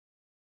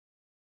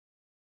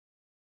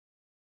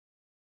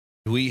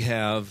We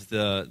have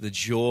the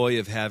joy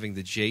of having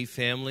the J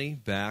family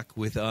back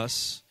with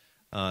us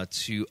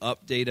to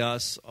update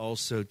us,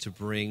 also to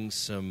bring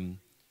some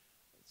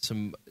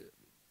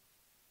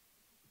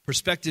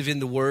perspective in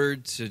the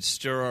Word, to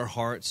stir our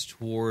hearts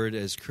toward,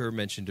 as Kerr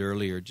mentioned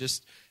earlier,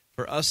 just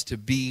for us to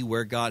be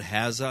where God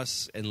has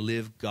us and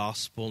live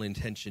gospel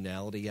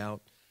intentionality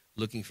out,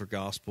 looking for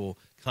gospel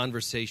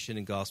conversation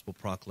and gospel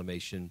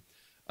proclamation.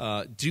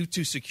 Due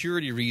to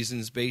security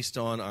reasons based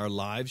on our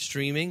live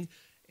streaming,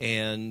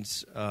 and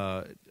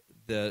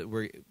the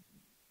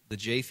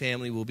J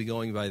family will be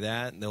going by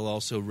that, and they'll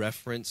also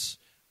reference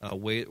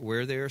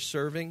where they're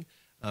serving.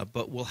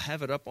 But we'll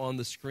have it up on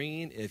the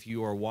screen. If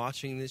you are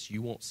watching this,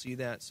 you won't see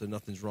that, so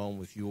nothing's wrong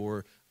with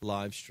your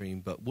live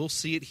stream. But we'll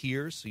see it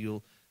here, so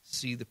you'll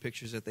see the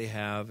pictures that they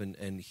have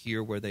and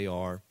hear where they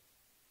are.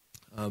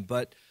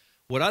 But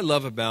what I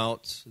love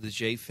about the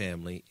J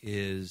family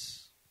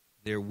is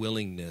their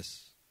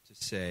willingness to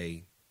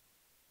say,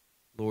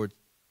 Lord,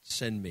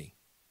 send me.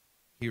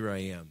 Here I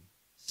am,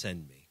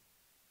 send me.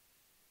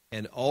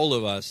 And all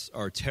of us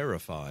are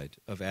terrified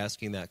of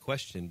asking that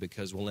question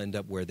because we'll end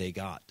up where they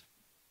got.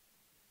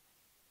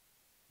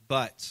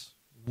 But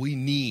we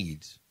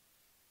need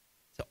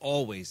to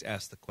always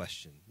ask the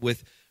question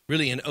with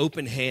really an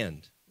open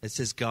hand that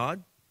says,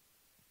 God,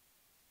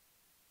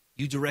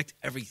 you direct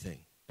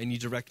everything and you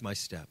direct my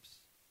steps.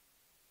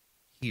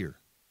 Here,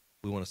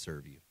 we want to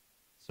serve you.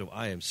 So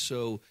I am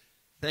so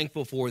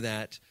thankful for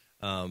that.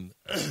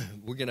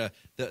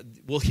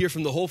 We'll hear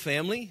from the whole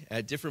family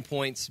at different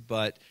points,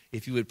 but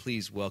if you would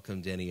please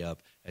welcome Denny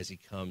up as he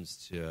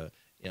comes to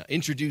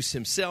introduce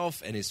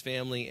himself and his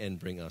family and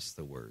bring us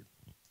the word.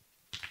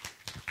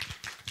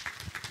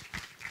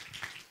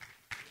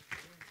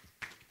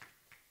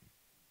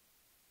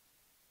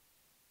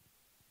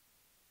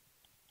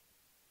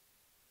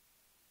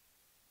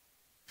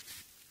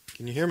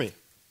 Can you hear me?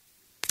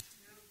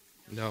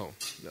 No.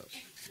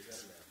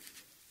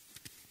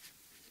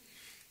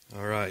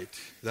 All right.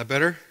 Is that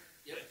better?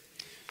 Yep.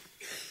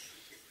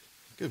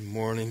 Good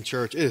morning,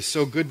 church. It is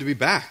so good to be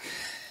back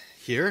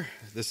here.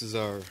 This is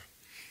our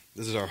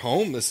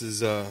home. This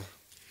is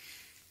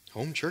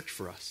home church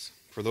for us.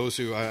 For those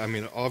who, I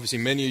mean, obviously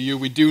many of you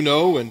we do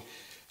know, and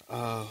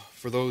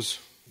for those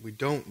we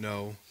don't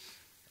know,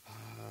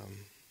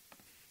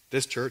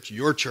 this church,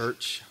 your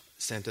church,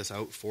 sent us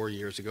out 4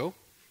 years ago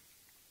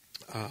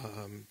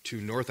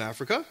to North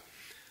Africa.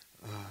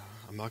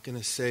 I'm not going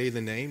to say the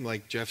name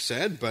like Jeff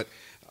said, but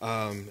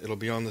it'll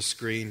be on the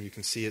screen. You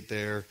can see it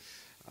there.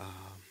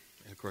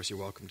 And of course, you're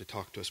welcome to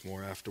talk to us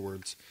more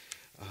afterwards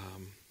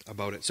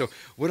about it. So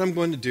what I'm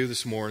going to do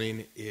this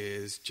morning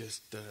is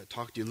just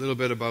talk to you a little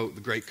bit about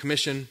the Great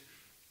Commission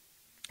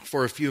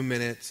for a few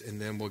minutes,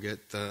 and then we'll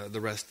get the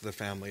rest of the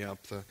family up,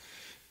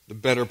 the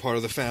better part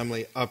of the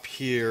family up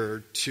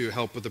here to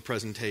help with the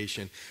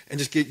presentation, and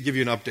just give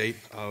you an update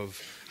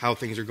of how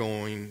things are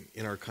going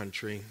in our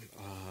country,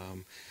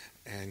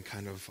 and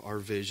kind of our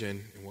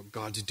vision and what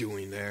God's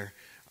doing there.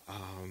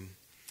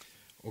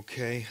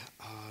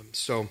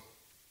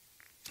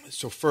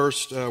 So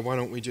first, why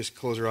don't we just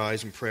close our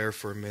eyes in prayer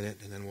for a minute,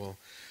 and then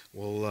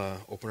we'll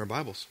open our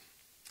Bibles.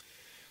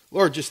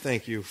 Lord, just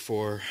thank you.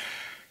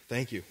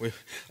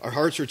 Our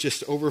hearts are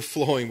just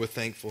overflowing with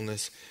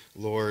thankfulness,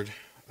 Lord,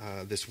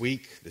 this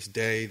week, this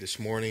day, this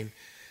morning.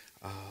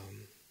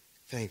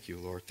 Thank you,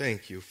 Lord.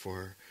 Thank you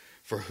for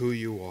who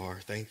you are.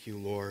 Thank you,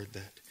 Lord,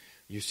 that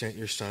you sent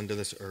your Son to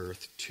this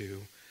earth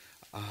to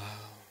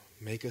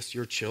make us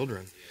your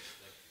children,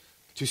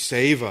 to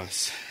save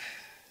us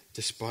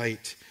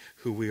despite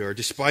who we are.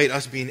 Despite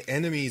us being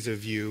enemies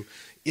of you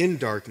in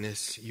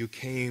darkness, you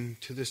came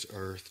to this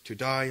earth to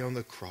die on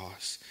the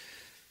cross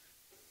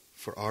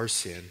for our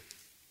sin,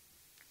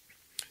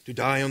 to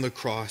die on the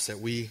cross that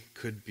we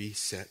could be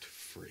set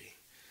free.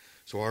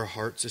 So our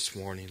hearts this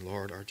morning,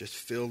 Lord, are just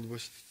filled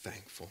with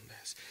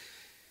thankfulness.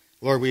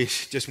 Lord, we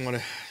just want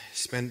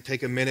to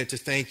take a minute to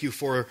thank you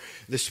for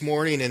this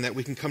morning, and that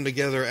we can come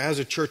together as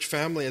a church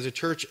family, as a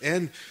church,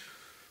 and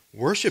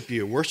worship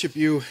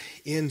you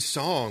in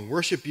song,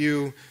 worship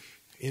you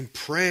in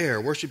prayer,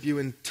 worship you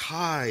in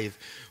tithe,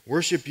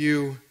 worship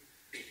you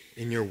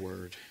in your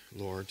word,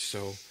 Lord.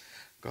 So,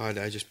 God,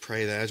 I just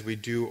pray that as we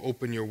do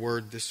open your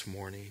word this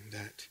morning,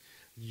 that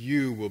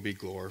you will be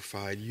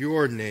glorified,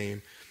 your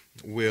name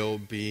will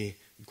be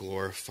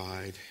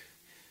glorified,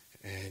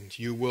 and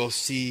you will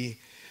see,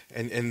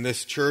 and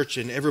this church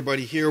and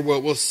everybody here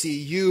will see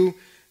you,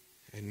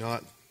 and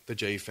not the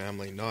J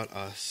family, not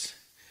us,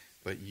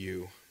 but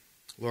you.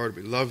 Lord,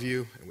 we love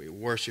you and we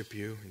worship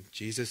you. In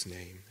Jesus'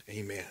 name,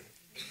 amen.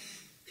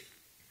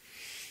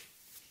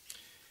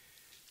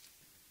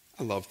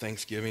 I love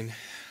Thanksgiving.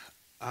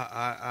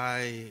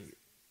 I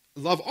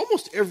love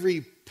almost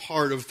every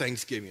part of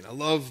Thanksgiving. I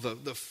love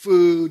the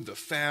food, the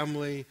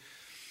family,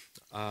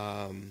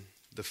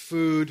 the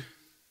food.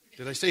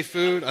 Did I say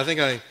food? I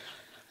think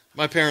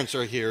my parents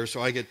are here,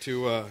 so I get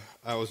to,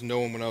 I was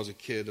known when I was a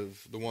kid of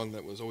the one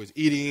that was always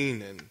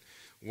eating and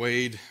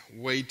weighed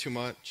way too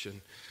much,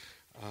 and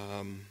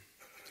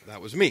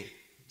that was me.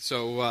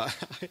 So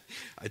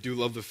I do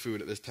love the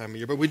food at this time of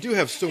year, but we do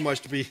have so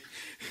much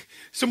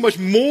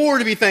more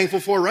to be thankful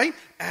for, right?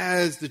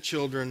 As the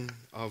children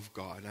of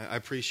God. I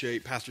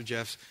appreciate Pastor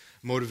Jeff's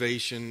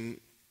motivation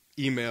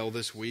email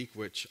this week,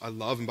 which I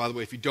love. And by the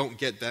way, if you don't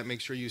get that,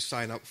 make sure you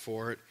sign up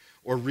for it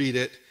or read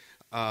it.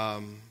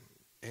 And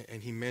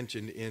he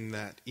mentioned in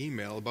that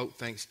email about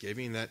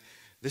Thanksgiving that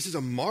this is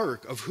a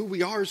mark of who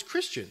we are as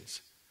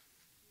Christians.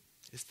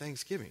 It's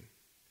Thanksgiving.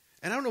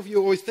 And I don't know if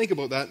you always think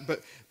about that,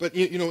 but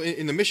you know,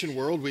 in the mission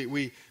world,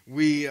 we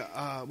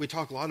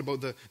talk a lot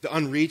about the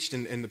unreached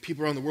and the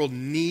people around the world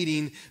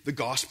needing the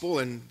gospel,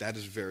 and that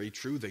is very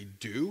true. They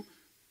do.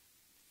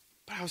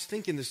 But I was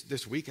thinking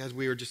this week, as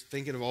we were just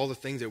thinking of all the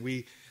things that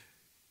we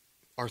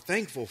are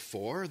thankful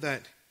for,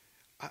 that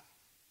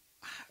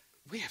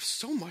we have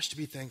so much to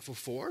be thankful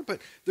for,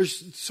 but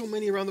there's so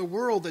many around the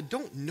world that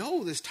don't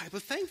know this type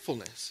of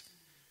thankfulness.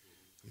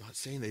 I'm not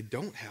saying they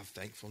don't have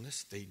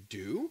thankfulness. They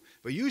do.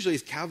 But usually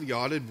it's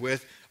caveated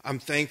with, I'm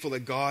thankful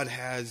that God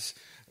has,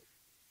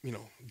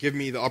 given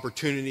me the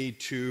opportunity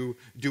to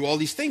do all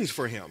these things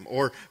for him.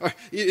 Or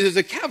there's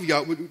a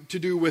caveat to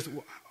do with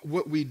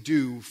what we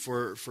do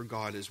for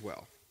God as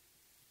well.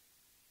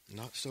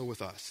 Not so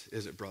with us,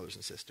 is it, brothers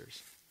and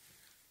sisters?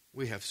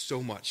 We have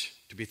so much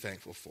to be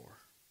thankful for.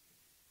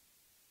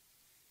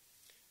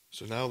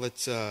 So now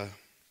let's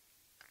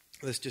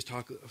just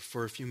talk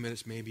for a few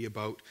minutes maybe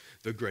about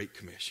the Great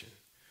Commission,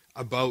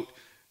 about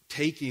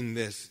taking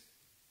this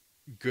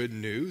good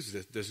news,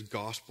 this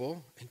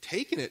gospel, and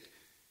taking it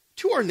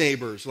to our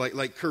neighbors,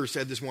 like Kerr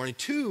said this morning,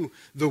 to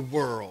the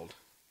world.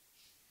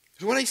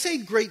 So when I say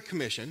Great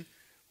Commission,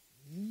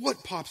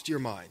 what pops to your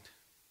mind?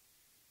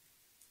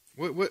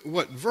 What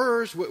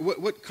verse?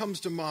 What comes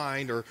to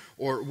mind, or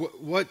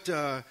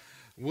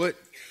what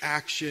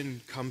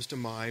action comes to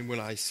mind when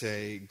I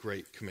say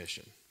Great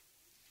Commission?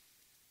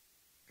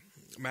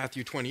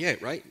 Matthew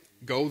 28, right?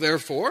 Go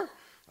therefore.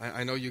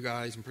 I know you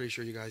guys, I'm pretty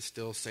sure you guys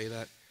still say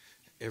that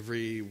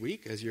every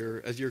week as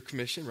your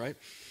commission, right?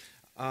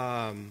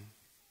 And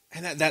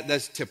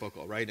that's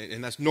typical, right?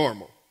 And that's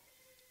normal.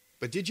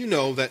 But did you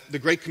know that the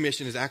Great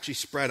Commission is actually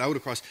spread out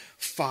across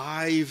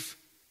 5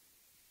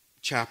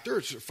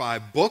 chapters,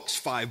 5 books,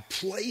 5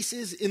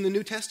 places in the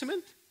New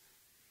Testament?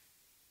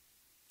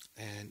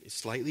 And it's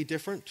slightly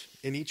different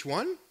in each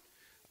one.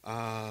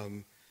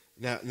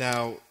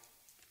 Now,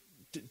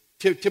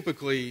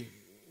 typically,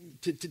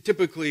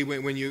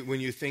 when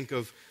you think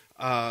of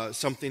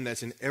something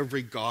that's in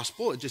every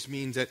gospel, it just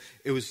means that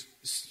it was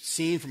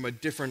seen from a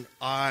different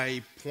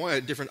a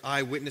different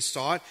eyewitness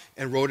saw it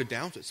and wrote it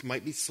down. So it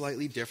might be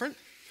slightly different.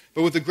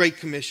 But with the Great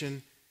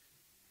Commission,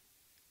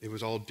 it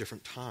was all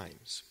different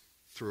times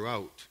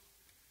throughout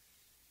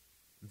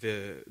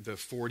the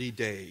 40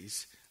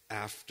 days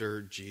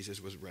after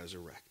Jesus was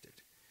resurrected.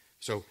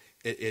 So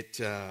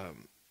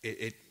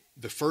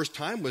the first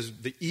time was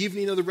the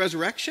evening of the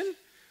resurrection,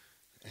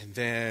 and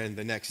then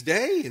the next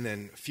day, and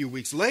then a few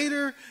weeks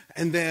later,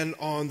 and then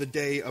on the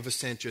day of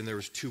ascension, there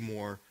was 2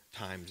 more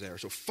times there.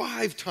 So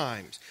 5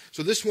 times.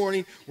 So this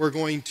morning, we're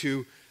going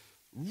to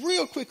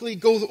real quickly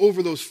go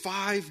over those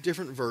 5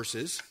 different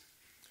verses.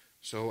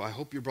 So I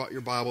hope you brought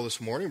your Bible this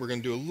morning. We're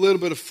going to do a little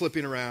bit of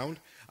flipping around,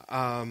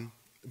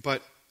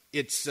 but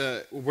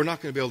we're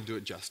not going to be able to do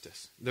it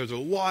justice. There's a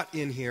lot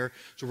in here,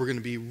 so we're going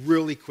to be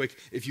really quick.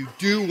 If you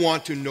do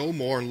want to know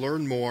more and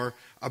learn more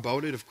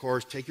about it, of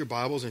course, take your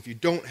Bibles. And if you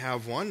don't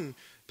have one,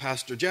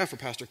 Pastor Jeff or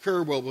Pastor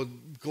Kerr will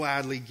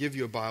gladly give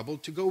you a Bible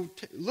to go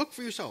look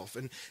for yourself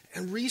and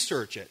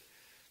research it.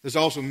 There's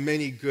also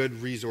many good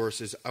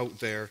resources out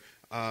there,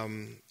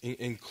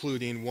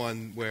 including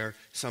one where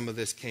some of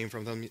this came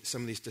from,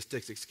 some of these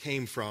statistics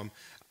came from,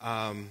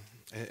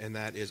 and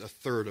that is A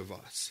Third of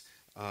Us.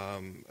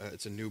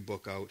 It's a new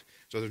book out.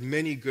 So there's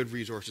many good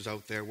resources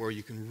out there where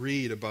you can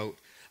read about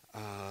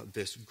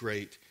this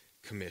Great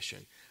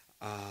Commission.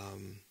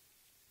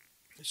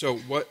 So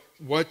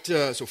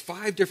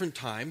 5 different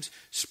times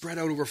spread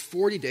out over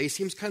 40 days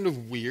seems kind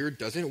of weird,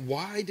 doesn't it?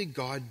 Why did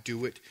God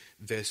do it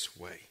this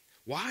way?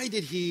 Why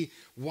did he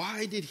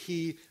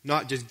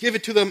not just give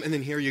it to them and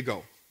then here you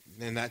go,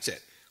 and that's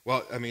it?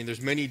 Well, I mean,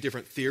 there's many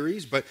different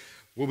theories, but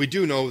what we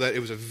do know that it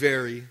was a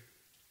very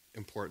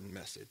important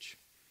message.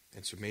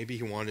 And so maybe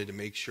he wanted to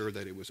make sure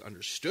that it was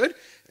understood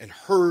and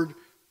heard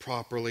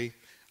properly.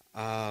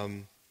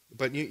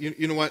 But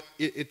you know what?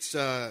 It's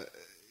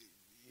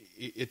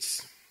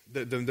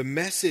the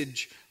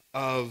message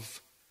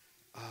of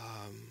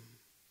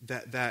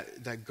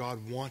that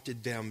God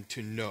wanted them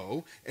to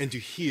know and to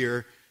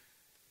hear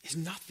is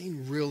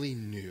nothing really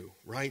new,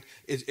 right?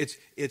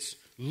 It's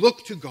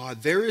look to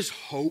God. There is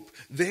hope.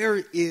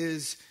 There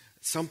is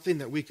something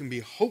that we can be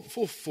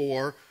hopeful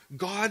for.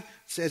 God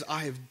says,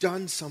 I have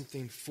done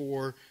something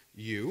for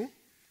you.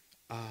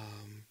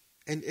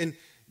 And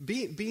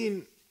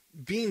being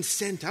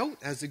sent out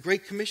as the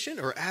Great Commission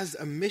or as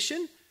a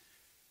mission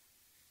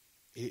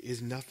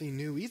is nothing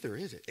new either,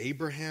 is it?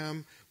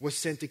 Abraham was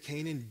sent to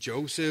Canaan.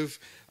 Joseph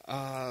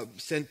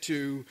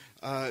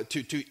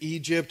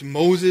Egypt,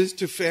 Moses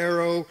to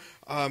Pharaoh,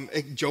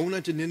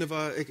 Jonah to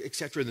Nineveh,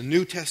 etc. The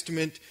New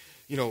Testament,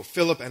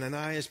 Philip,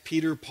 Ananias,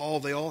 Peter, Paul,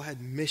 they all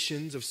had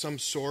missions of some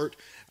sort.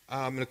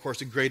 And of course,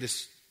 the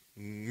greatest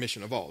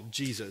mission of all,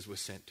 Jesus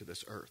was sent to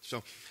this earth.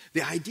 So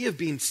the idea of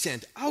being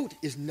sent out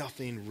is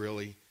nothing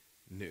really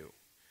new.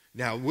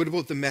 Now, what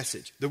about the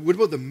message? What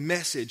about the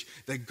message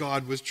that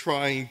God was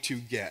trying to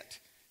get?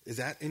 Is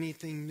that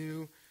anything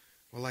new?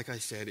 Well, like I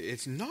said,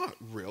 it's not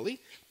really,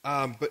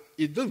 but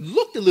it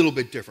looked a little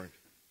bit different.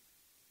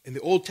 In the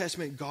Old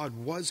Testament, God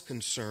was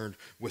concerned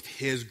with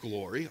his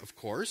glory, of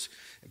course,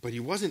 but he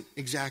wasn't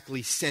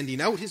exactly sending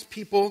out his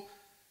people.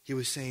 He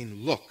was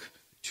saying, look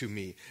to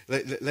me.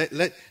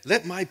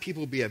 Let my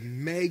people be a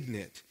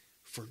magnet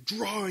for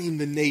drawing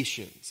the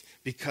nations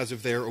because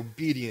of their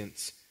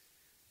obedience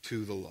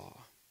to the law.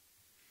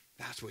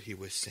 That's what he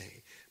was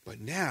saying. But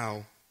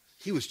now,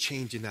 he was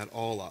changing that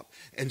all up.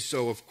 And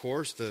so, of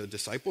course, the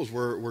disciples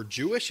were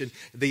Jewish, and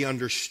they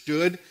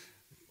understood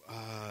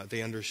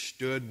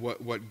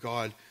what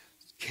God's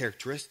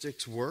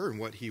characteristics were and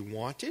what he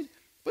wanted.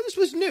 But this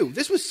was new.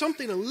 This was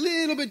something a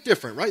little bit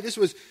different, right? This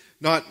was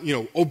not,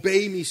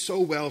 obey me so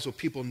well so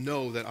people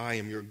know that I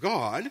am your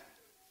God.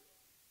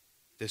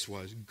 This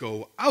was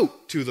go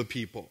out to the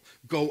people.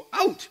 Go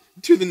out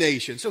to the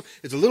nation. So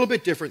it's a little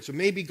bit different. So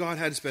maybe God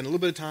had to spend a little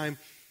bit of time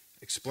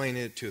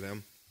explaining it to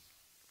them.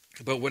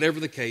 But whatever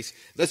the case,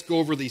 let's go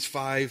over these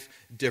 5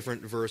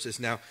 different verses.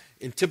 Now,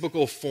 in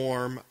typical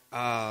form,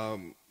 I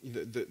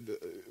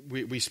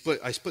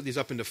split these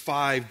up into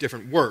 5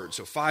 different words.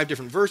 So 5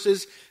 different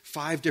verses,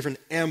 5 different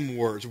M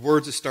words,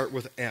 words that start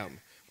with M.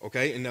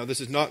 Okay, and now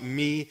this is not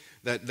me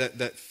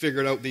that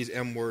figured out these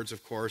M words,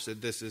 of course.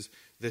 This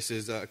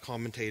is a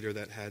commentator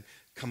that had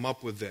come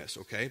up with this,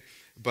 okay?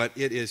 But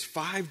it is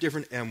 5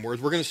 different M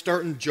words. We're going to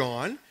start in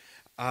John.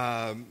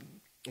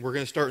 We're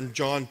going to start in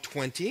John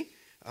 20,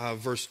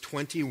 verse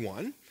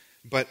 21.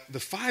 But the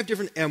 5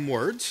 different M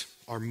words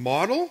are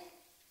model.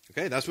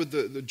 Okay, that's what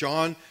the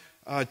John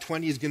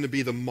 20 is going to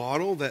be, the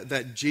model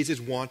that Jesus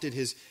wanted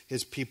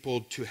his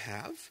people to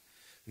have.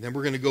 And then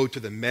we're going to go to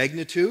the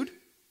magnitude,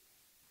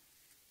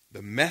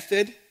 the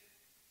method,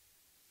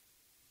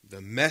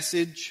 the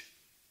message,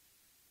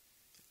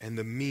 and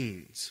the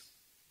means.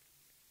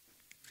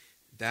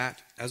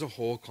 That, as a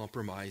whole,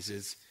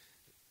 compromises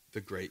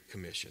the Great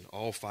Commission.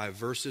 All 5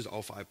 verses,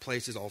 all 5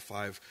 places, all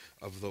 5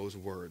 of those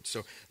words.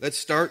 So let's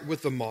start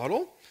with the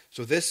model.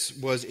 So this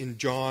was in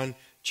John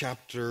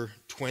chapter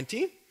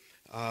 20,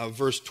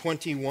 verse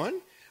 21.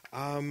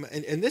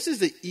 And this is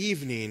the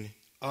evening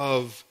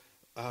of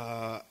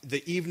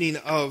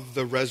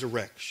the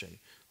resurrection.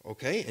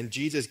 Okay? And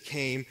Jesus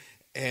came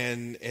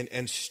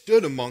and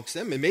stood amongst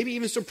them, and maybe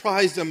even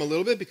surprised them a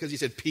little bit, because he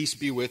said, peace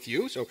be with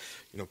you. So,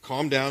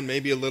 calm down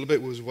maybe a little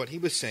bit was what he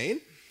was saying.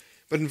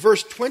 But in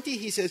verse 20,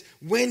 he says,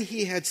 when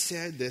he had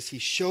said this, he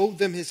showed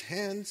them his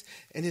hands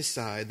and his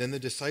side. Then the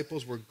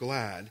disciples were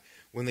glad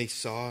when they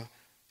saw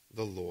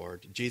the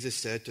Lord. Jesus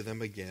said to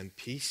them again,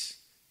 peace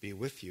be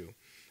with you.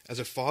 As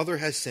a Father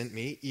has sent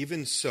me,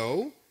 even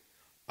so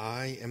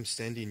I am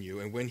sending you.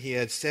 And when he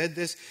had said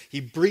this,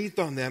 he breathed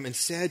on them and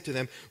said to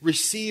them,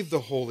 receive the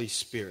Holy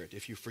Spirit.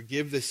 If you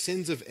forgive the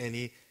sins of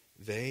any,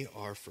 they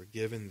are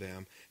forgiven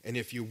them. And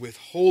if you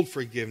withhold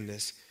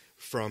forgiveness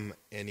from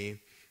any,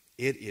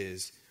 it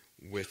is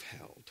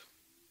withheld.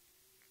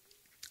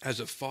 As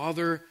a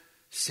Father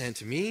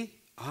sent me,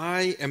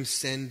 I am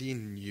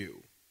sending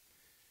you.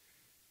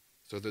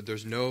 So that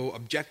there's no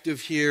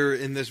objective here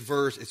in this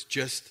verse. It's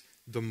just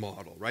the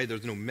model, right?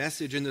 There's no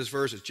message in this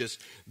verse. It's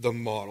just the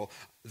model.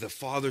 The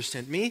Father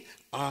sent me,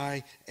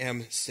 I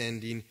am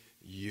sending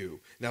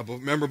you. Now,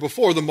 remember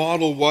before, the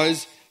model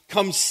was,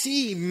 come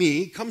see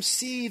me, come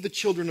see the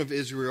children of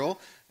Israel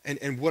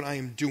and what I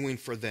am doing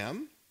for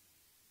them.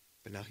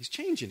 But now he's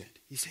changing it.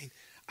 He's saying,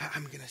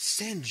 I'm going to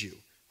send you,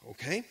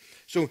 okay?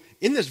 So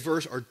in this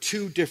verse are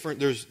 2 different,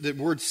 there's the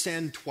word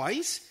send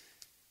twice,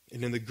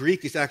 and in the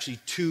Greek it's actually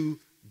 2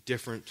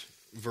 different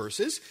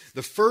verses.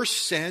 The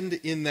first send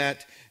in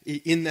that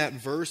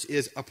verse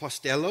is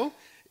apostello,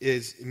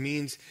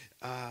 means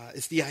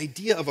it's the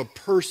idea of a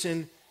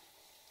person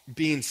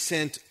being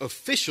sent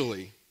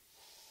officially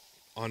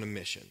on a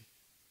mission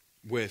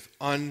with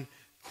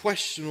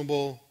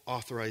unquestionable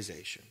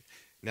authorization.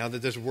 Now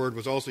that this word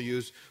was also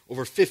used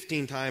over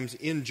 15 times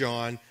in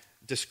John,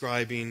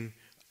 describing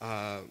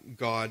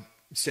God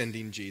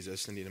sending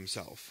Jesus, sending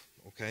himself.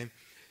 Okay?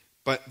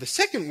 But the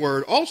second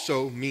word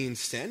also means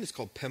send. It's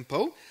called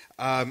pempo.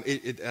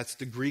 That's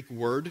the Greek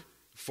word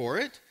for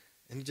it.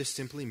 And it just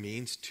simply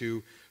means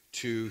to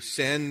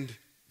send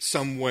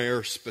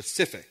somewhere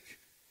specific.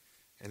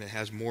 And it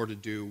has more to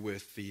do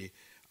with the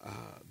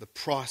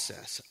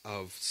process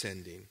of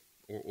sending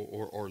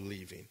or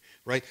leaving,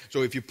 right?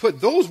 So if you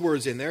put those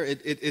words in there,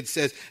 it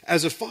says,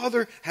 as a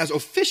Father has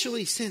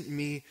officially sent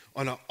me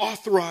on an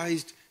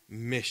authorized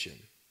mission,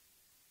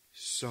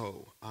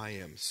 so I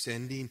am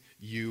sending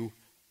you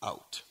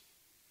out.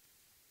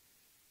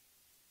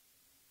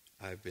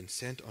 I've been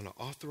sent on an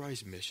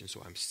authorized mission,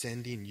 so I'm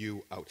sending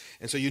you out.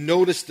 And so you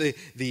notice the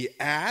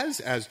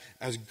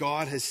as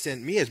God has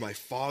sent me, as my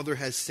Father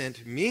has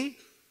sent me.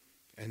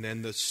 And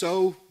then the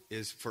so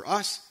is for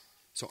us,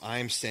 so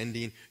I'm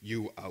sending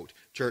you out.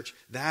 Church,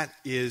 that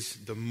is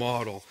the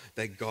model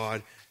that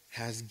God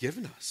has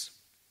given us.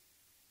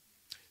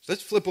 So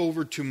let's flip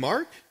over to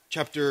Mark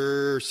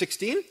chapter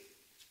 16.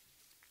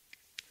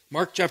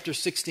 Mark chapter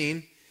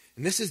 16,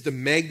 and this is the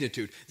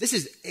magnitude. This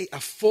is a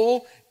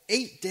full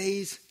 8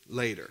 days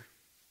later,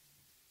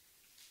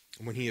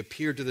 when he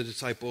appeared to the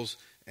disciples,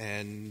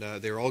 and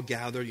they were all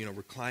gathered,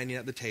 reclining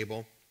at the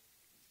table.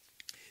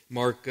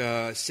 Mark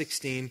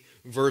 16,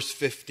 verse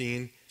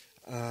 15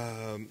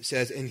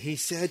 says, and he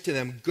said to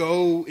them,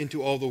 go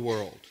into all the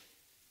world,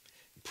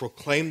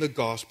 proclaim the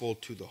gospel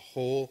to the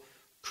whole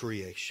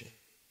creation.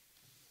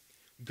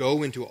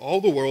 Go into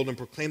all the world and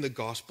proclaim the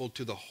gospel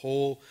to the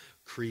whole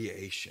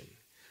creation.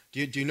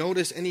 Do you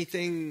notice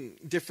anything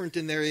different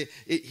in there?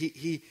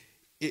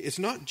 It's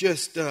not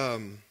just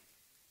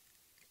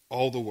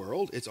all the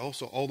world, it's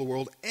also all the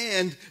world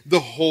and the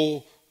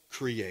whole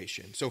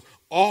creation. So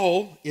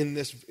all in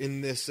this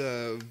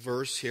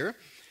verse here,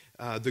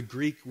 the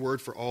Greek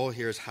word for all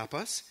here is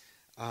hapas,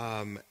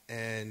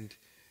 and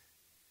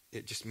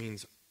it just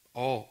means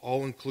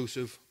all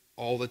inclusive,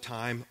 all the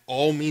time.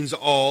 All means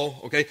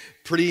all, okay?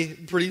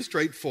 Pretty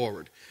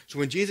straightforward. So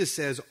when Jesus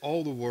says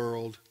all the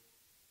world,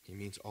 he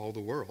means all the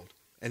world.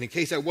 And in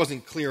case that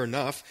wasn't clear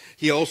enough,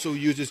 he also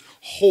uses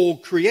whole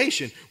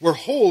creation, where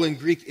whole in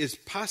Greek is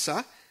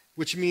pasa,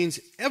 which means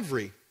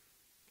every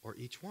or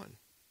each one.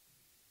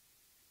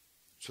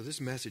 So this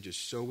message is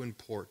so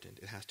important.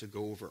 It has to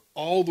go over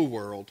all the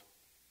world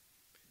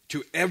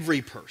to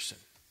every person.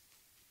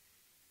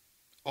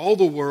 All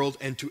the world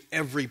and to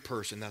every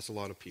person. That's a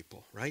lot of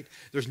people, right?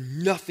 There's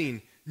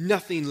nothing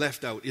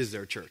left out, is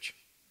there, church?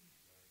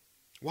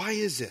 Why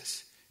is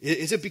this?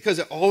 Is it because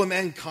all of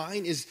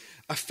mankind is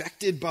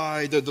affected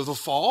by the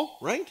fall,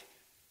 right?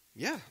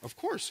 Yeah, of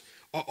course.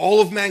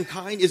 All of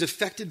mankind is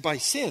affected by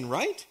sin,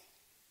 right?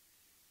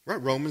 Right.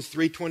 Romans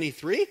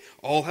 3:23,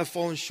 all have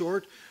fallen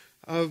short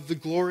of the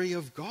glory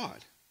of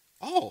God.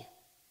 All.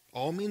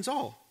 All means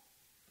all.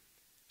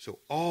 So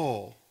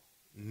all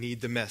need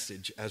the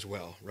message as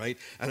well, right?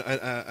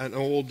 An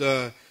old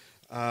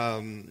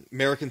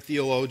American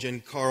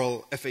theologian,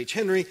 Carl F.H.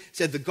 Henry,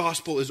 said the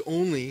gospel is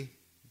only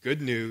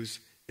good news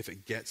if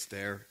it gets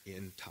there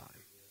in time.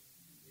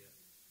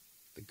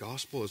 The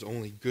gospel is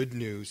only good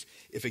news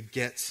if it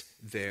gets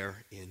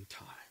there in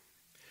time.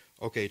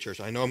 Okay,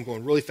 church, I know I'm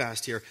going really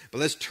fast here, but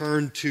let's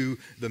turn to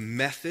the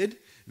method.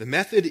 The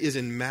method is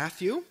in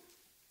Matthew.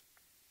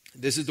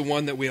 This is the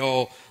one that we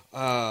all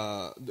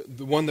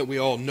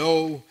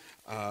know,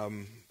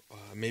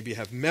 maybe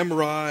have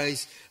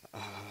memorized,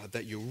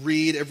 that you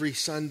read every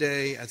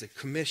Sunday as a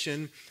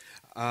commission.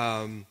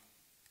 And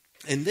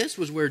this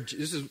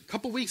is a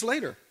couple weeks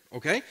later,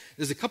 okay?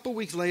 This is a couple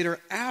weeks later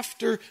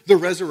after the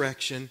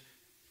resurrection.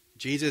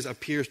 Jesus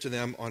appears to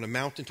them on a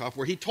mountaintop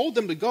where he told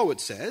them to go, it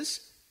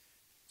says.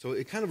 So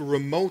it's kind of a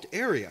remote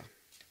area,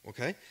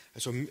 okay?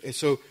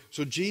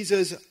 So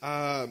Jesus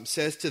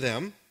says to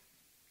them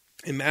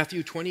in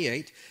Matthew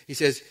 28, he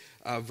says,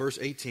 verse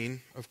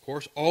 18, of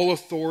course, all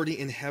authority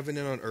in heaven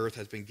and on earth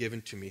has been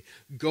given to me.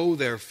 Go,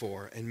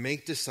 therefore, and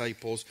make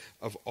disciples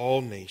of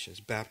all nations,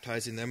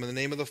 baptizing them in the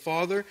name of the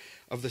Father,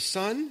 of the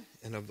Son,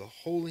 and of the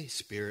Holy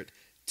Spirit,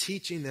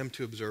 teaching them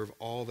to observe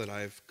all that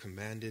I have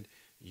commanded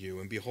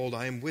you. And behold,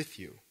 I am with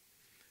you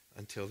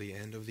until the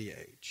end of the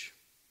age.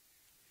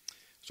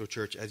 So,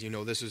 church, as you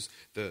know, this is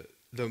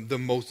the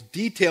most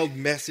detailed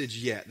message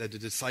yet that the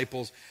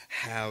disciples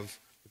have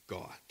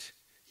got.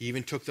 He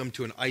even took them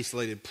to an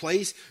isolated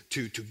place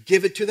to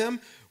give it to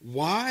them.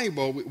 Why?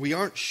 Well, we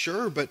aren't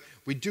sure, but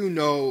we do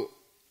know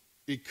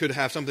it could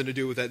have something to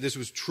do with that. This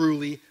was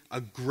truly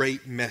a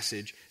great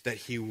message that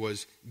he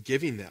was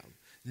giving them.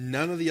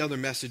 None of the other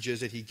messages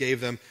that he gave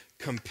them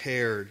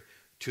compared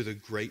to the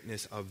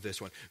greatness of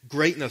this one.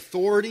 Great in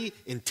authority,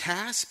 in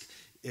task,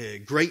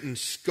 great in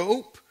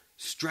scope,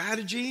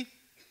 strategy,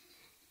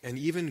 and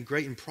even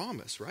great in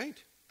promise, right?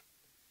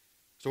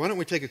 So why don't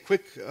we take a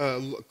quick,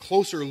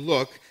 closer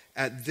look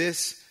at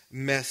this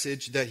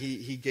message that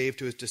he gave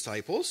to his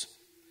disciples.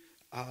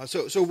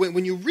 So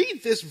when you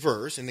read this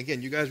verse, and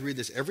again, you guys read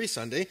this every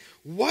Sunday,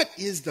 what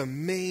is the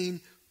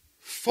main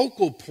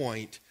focal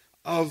point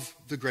of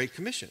the Great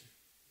Commission?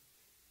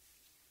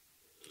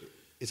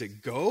 Is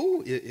it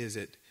go? Is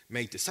it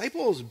make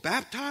disciples,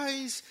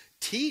 baptize,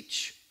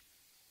 teach?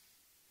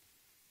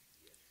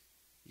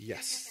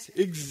 Yes,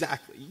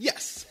 exactly.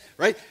 Yes,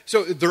 right?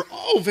 So they're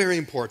all very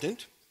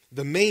important.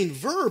 The main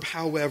verb,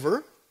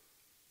 however,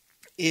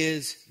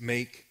 is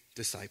make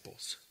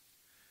disciples.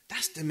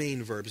 That's the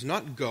main verb. It's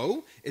not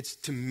go, it's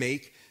to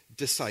make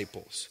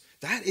disciples.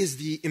 That is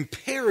the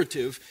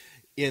imperative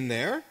in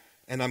there.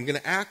 And I'm going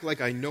to act like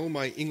I know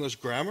my English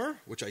grammar,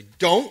 which I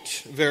don't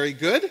very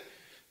good.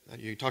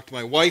 You talk to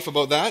my wife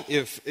about that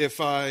if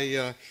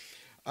I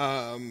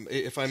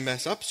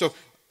mess up. So,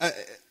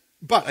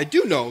 but I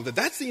do know that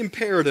that's the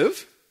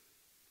imperative,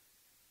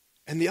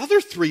 And the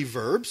other three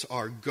verbs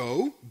are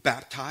go,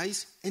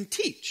 baptize, and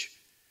teach.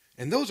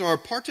 And those are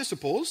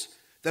participles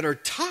that are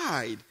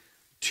tied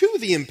to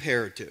the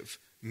imperative,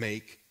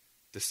 make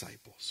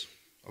disciples.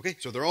 Okay,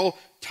 so they're all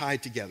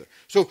tied together.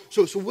 So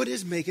what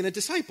is making a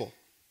disciple?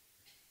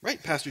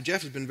 Right? Pastor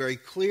Jeff has been very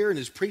clear in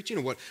his preaching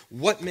of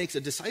what makes a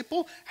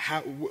disciple,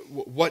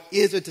 what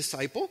is a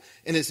disciple,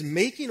 and it's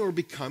making or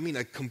becoming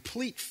a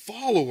complete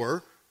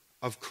follower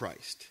of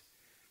Christ.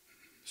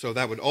 So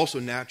that would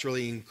also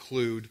naturally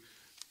include,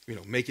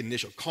 making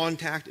initial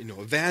contact,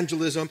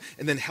 evangelism,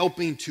 and then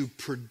helping to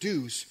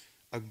produce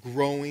a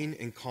growing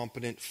and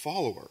competent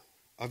follower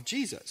of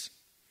Jesus.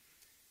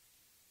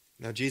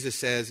 Now, Jesus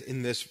says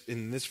in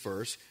this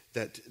verse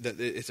that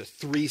it's a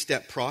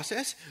three-step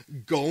process,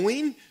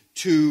 going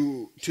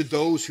to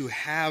those who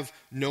have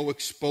no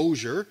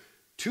exposure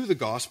to the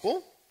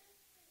gospel,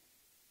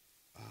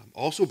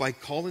 also by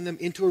calling them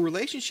into a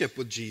relationship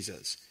with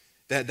Jesus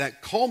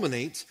that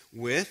culminates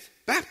with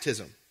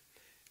baptism,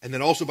 and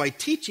then also by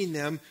teaching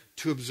them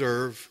to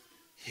observe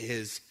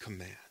his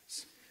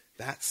commands.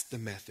 That's the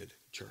method,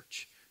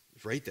 church.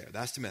 Right there.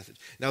 That's the message.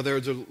 Now,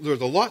 there's a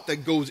lot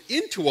that goes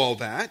into all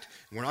that.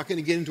 We're not going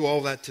to get into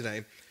all that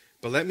today.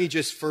 But let me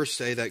just first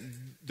say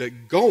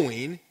that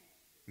going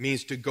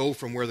means to go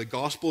from where the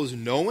gospel is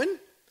known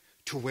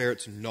to where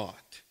it's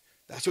not.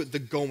 That's what the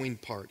going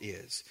part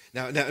is.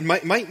 Now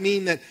it might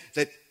mean that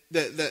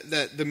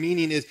the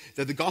meaning is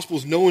that the gospel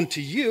is known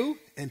to you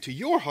and to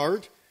your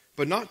heart,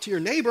 but not to your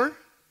neighbor.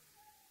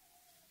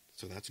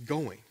 So that's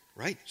going.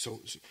 Right?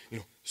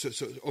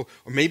 Or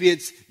maybe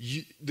it's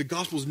the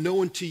gospel's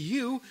known to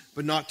you,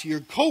 but not to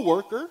your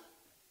coworker.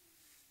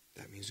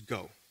 That means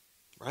go,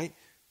 right?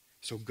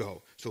 So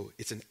go. So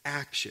it's an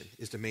action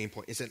is the main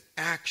point. It's an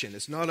action.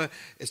 It's not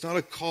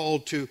a call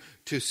to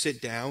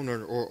sit down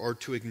or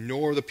to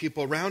ignore the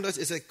people around us.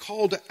 It's a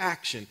call to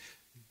action,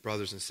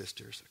 brothers and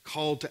sisters. A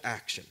call to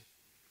action.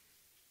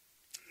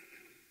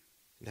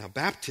 Now,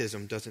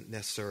 baptism doesn't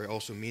necessarily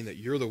also mean that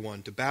you're the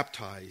one to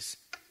baptize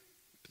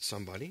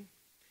somebody.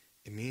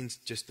 It means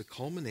just the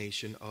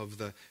culmination of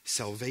the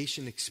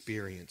salvation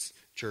experience,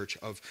 church,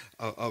 of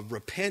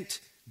repent,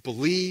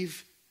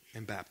 believe,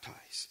 and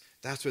baptize.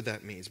 That's what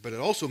that means. But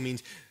it also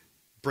means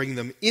bring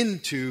them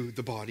into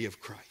the body of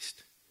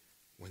Christ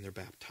when they're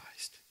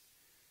baptized.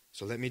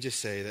 So let me just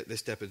say that this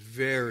step is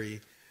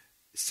very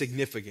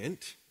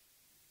significant,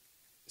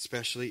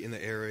 especially in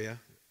the area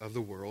of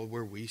the world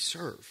where we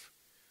serve.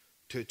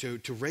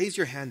 To raise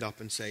your hand up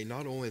and say,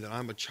 not only that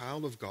I'm a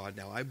child of God,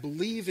 now I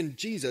believe in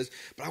Jesus,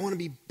 but I want to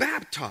be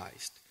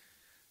baptized.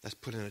 That's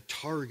putting a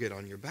target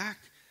on your back,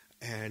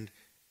 and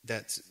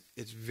it's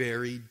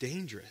very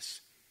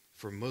dangerous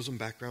for Muslim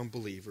background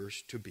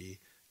believers to be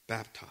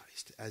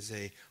baptized. As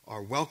they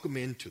are welcomed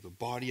into the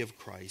body of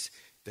Christ,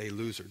 they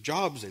lose their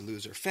jobs, they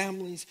lose their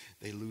families,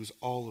 they lose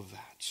all of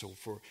that. So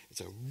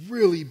it's a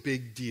really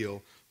big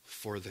deal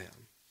for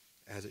them,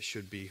 as it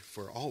should be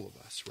for all of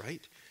us,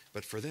 right?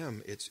 But for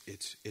them, it's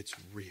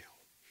real.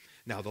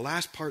 Now, the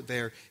last part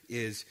there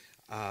is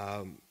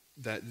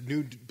that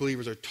new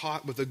believers are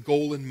taught with a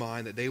goal in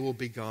mind that they will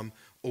become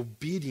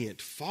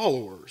obedient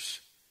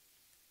followers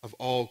of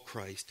all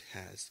Christ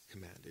has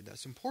commanded.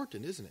 That's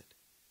important, isn't it?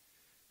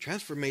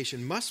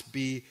 Transformation must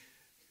be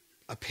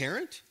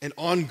apparent and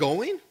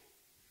ongoing,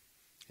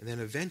 and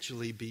then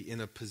eventually be in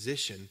a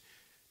position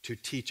to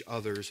teach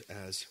others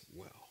as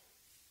well.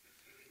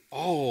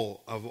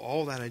 All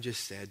that I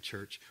just said,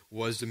 church,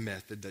 was the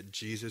method that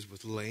Jesus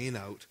was laying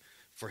out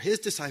for his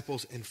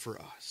disciples and for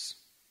us.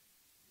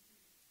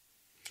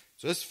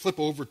 So let's flip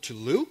over to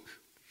Luke.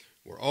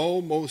 We're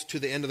almost to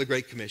the end of the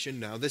Great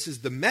Commission. Now, this is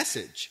the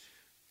message.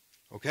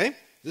 Okay?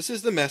 This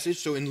is the message.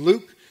 So in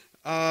Luke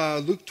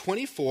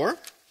 24,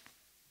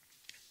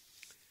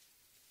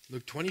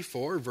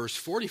 verse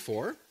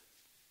 44,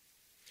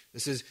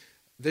 this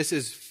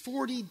is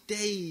 40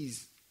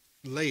 days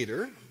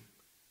later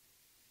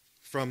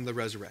from the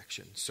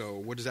resurrection. So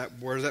where does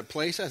that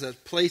place us?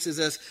 That places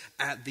us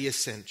at the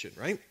ascension,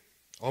 right?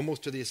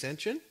 Almost to the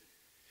ascension.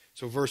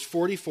 So verse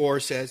 44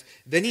 says,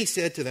 "Then he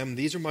said to them,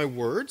 'These are my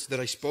words that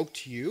I spoke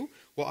to you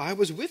while I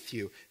was with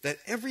you,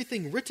 that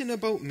everything written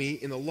about me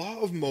in the law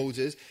of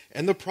Moses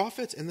and the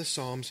prophets and the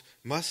Psalms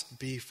must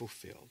be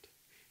fulfilled.'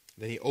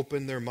 Then he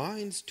opened their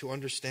minds to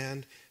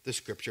understand the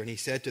scripture, and he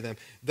said to them,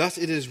 'Thus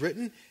it is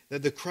written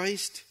that the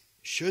Christ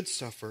should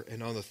suffer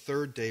and on the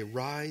third day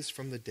rise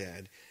from the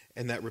dead,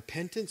 and that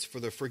repentance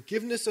for the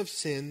forgiveness of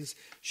sins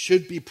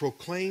should be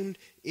proclaimed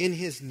in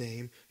his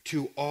name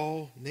to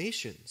all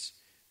nations,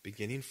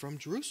 beginning from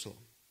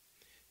Jerusalem.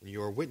 And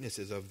you are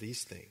witnesses of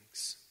these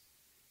things.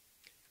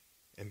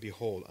 And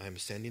behold, I am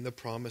sending the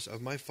promise of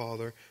my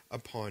Father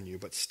upon you,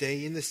 but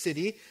stay in the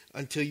city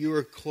until you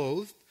are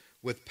clothed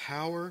with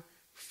power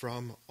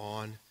from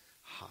on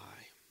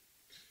high.'"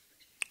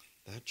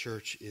 That,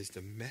 church, is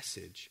the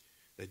message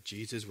that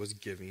Jesus was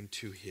giving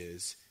to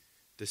his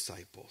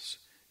disciples.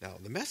 Now,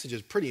 the message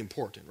is pretty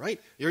important,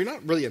 right? You're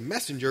not really a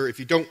messenger if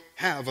you don't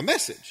have a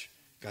message.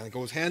 It kind of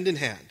goes hand in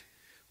hand,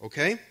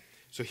 okay?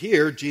 So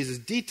here, Jesus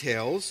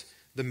details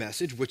the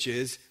message, which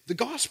is the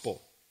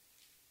gospel.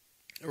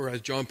 Or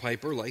as John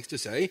Piper likes to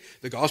say,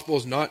 the gospel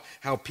is not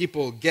how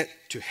people get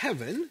to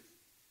heaven.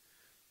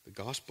 The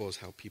gospel is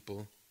how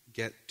people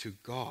get to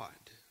God.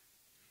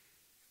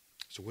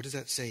 So what does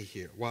that say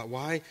here?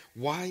 Why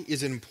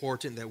is it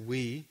important that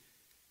we,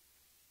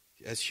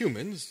 as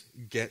humans,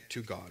 get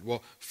to God?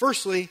 Well,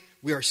 firstly,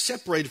 we are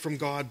separated from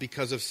God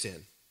because of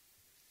sin.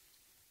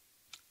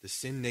 The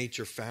sin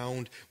nature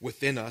found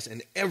within us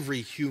and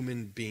every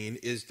human being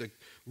is the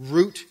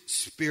root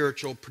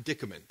spiritual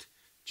predicament,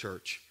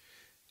 church,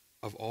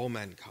 of all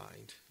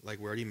mankind. Like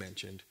we already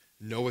mentioned,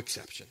 no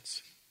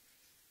exceptions.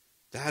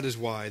 That is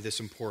why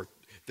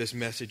this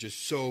message is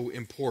so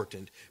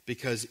important,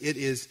 because it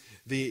is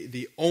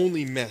the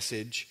only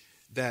message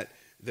that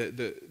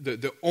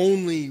the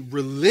only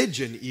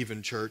religion,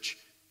 even, church,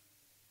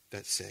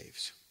 that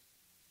saves.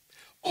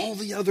 All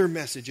the other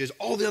messages,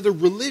 all the other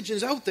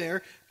religions out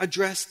there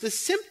address the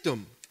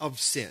symptom of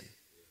sin.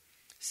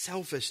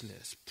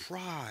 Selfishness,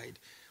 pride,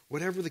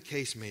 whatever the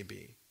case may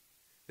be.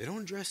 They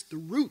don't address the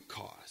root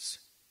cause,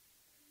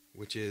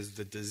 which is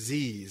the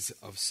disease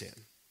of sin.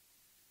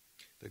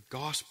 The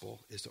gospel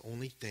is the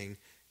only thing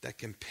that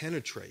can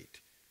penetrate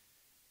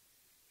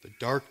the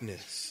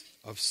darkness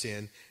of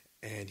sin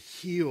and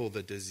heal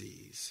the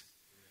disease.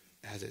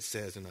 As it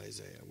says in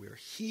Isaiah, we are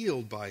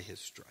healed by his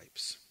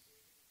stripes.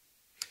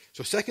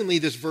 So secondly,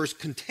 this verse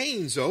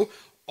contains, though,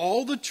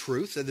 all the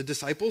truth that the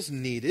disciples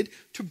needed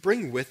to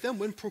bring with them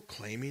when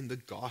proclaiming the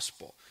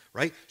gospel,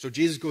 right? So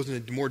Jesus goes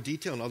into more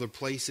detail in other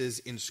places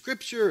in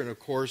Scripture, and of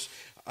course,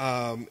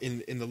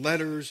 in the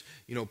letters,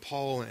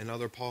 Paul and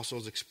other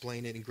apostles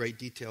explain it in great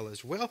detail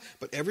as well.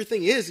 But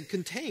everything is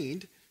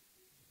contained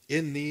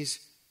in this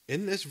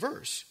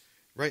verse,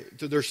 right?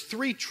 So there's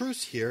three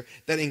truths here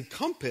that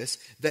encompass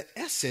the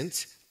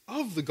essence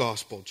of the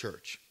gospel,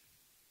 church.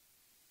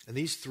 And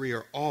these three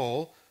are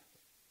all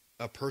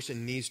a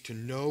person needs to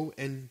know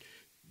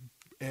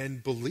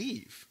and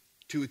believe,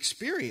 to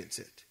experience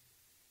it,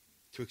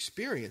 to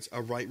experience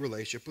a right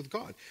relationship with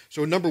God.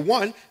 So number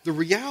one, the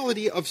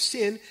reality of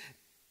sin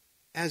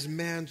as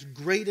man's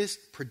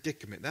greatest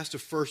predicament. That's the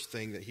first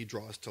thing that he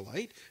draws to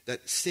light,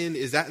 that sin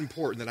is that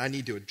important that I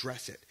need to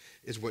address it,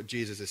 is what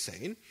Jesus is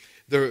saying.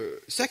 The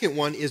second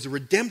one is the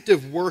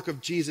redemptive work of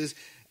Jesus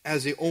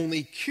as the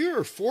only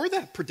cure for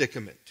that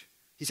predicament.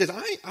 He says,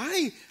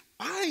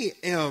 I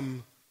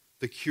am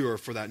the cure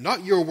for that.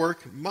 Not your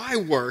work, my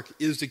work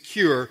is the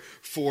cure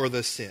for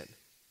the sin.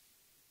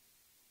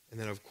 And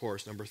then, of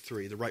course, number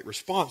three, the right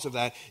response of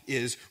that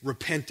is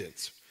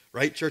repentance.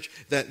 Right, church?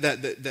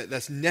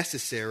 That's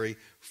necessary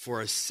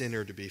for a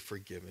sinner to be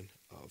forgiven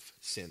of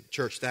sin.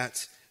 Church,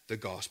 that's the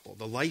gospel.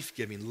 The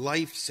life-giving,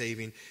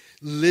 life-saving,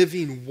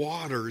 living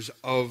waters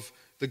of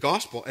the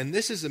gospel. And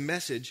this is a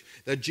message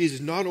that Jesus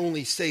not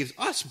only saves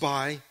us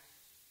by,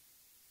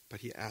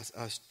 but he asks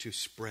us to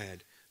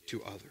spread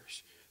to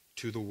others,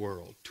 to the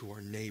world, to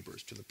our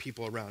neighbors, to the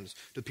people around us,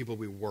 to the people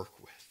we work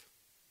with.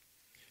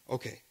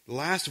 Okay, the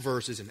last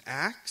verse is in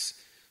Acts.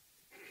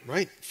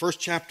 Right?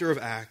 First chapter of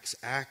Acts,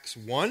 Acts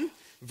 1,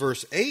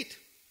 verse 8.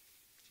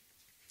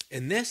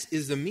 And this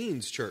is the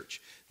means,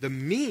 church. The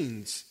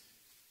means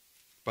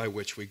by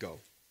which we go.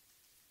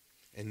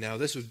 And now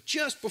this was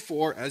just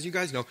before, as you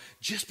guys know,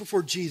 just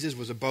before Jesus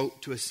was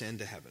about to ascend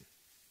to heaven.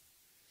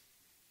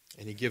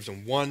 And he gives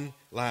them one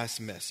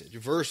last message.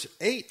 Verse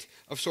 8,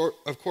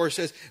 of course,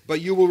 says, "But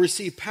you will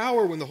receive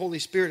power when the Holy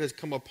Spirit has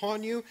come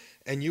upon you,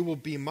 and you will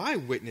be my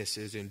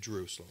witnesses in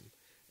Jerusalem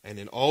and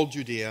in all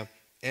Judea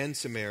and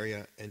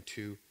Samaria, and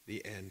to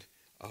the end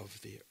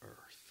of the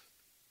earth."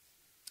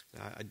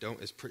 Now,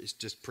 it's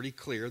just pretty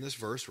clear in this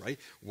verse, right,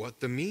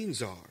 what the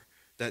means are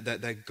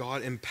that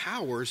God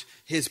empowers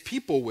his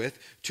people with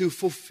to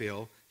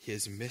fulfill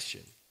his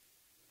mission.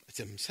 It's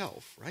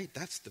himself, right?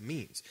 That's the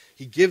means.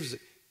 He gives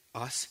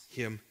us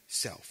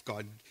himself.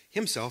 God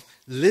himself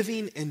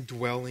living and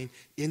dwelling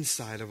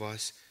inside of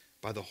us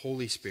by the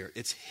Holy Spirit.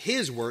 It's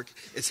his work.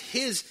 It's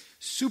his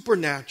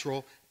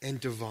supernatural and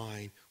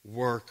divine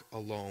work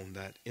alone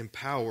that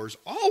empowers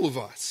all of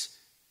us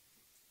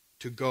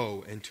to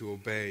go and to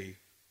obey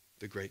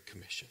the Great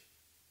Commission.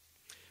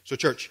 So,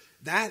 church,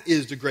 that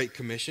is the Great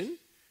Commission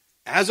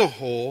as a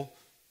whole,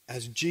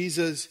 as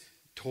Jesus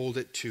told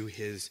it to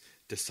his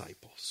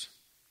disciples.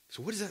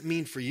 So what does that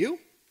mean for you?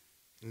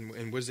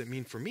 And what does it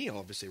mean for me,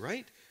 obviously,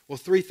 right? Well,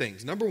 three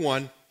things. Number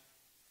one,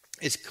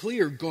 it's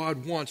clear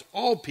God wants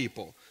all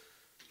people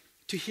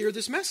to hear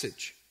this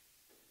message,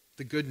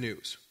 the good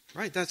news.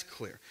 Right, that's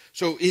clear.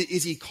 So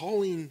is he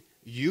calling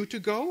you to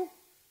go?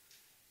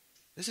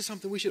 This is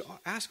something we should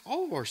ask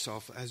all of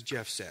ourselves, as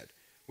Jeff said.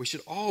 We should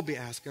all be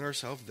asking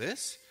ourselves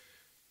this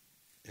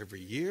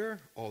every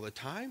year, all the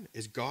time.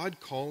 Is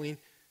God calling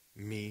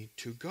me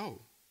to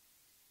go?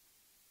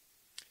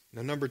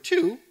 Now, number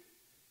two,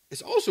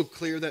 it's also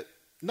clear that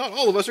not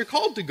all of us are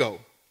called to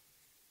go.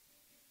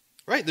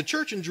 Right? The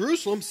church in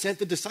Jerusalem sent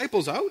the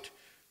disciples out.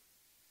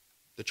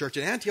 The church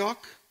in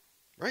Antioch,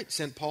 right,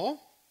 sent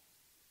Paul.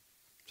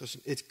 So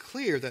it's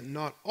clear that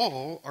not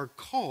all are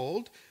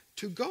called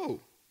to go.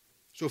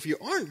 So if you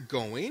aren't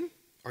going,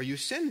 are you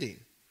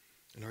sending?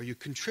 And are you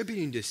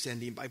contributing to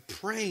sending by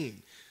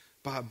praying,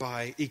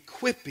 by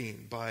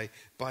equipping, by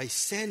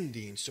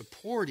sending,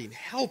 supporting,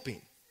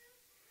 helping?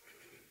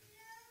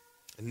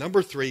 And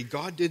number 3,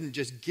 God didn't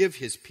just give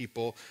his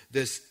people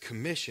this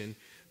commission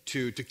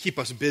to keep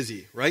us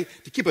busy, right?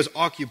 To keep us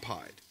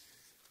occupied,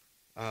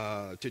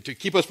 to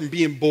keep us from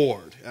being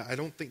bored. I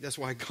don't think that's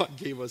why God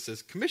gave us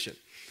this commission.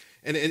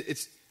 And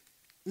it's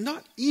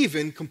not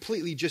even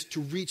completely just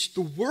to reach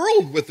the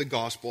world with the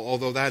gospel,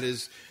 although that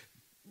is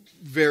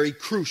very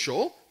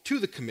crucial to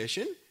the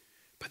commission.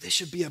 But this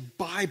should be a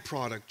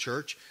byproduct,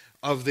 church,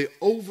 of the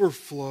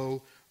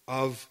overflow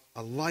of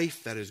a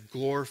life that is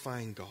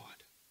glorifying God.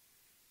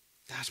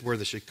 That's where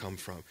this should come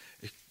from.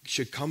 It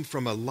should come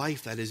from a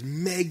life that is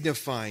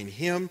magnifying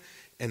him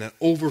and an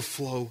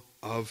overflow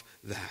of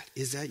that.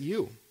 Is that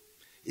you?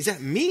 Is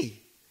that me?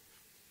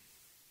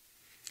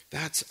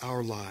 That's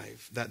our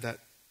life.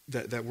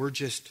 That we're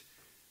just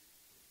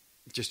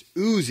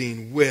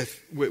oozing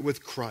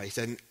with Christ.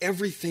 And in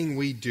everything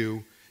we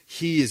do,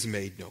 he is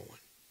made known.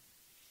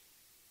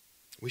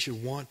 We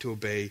should want to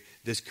obey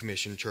this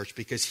commission, church,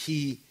 because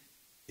he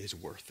is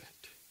worth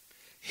it.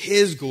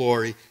 His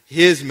glory,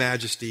 his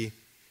majesty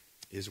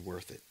is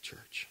worth it,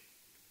 church.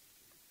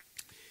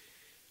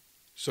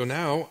 So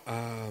now,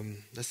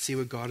 let's see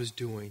what God is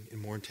doing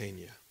in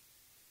Mauritania.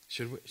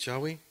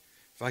 Shall we?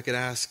 If I could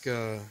ask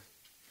the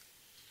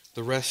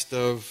rest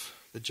of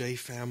the J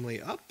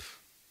family up,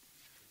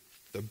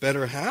 the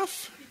better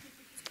half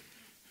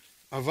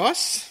of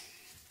us,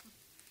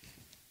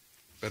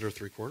 better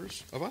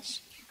 3/4 of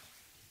us.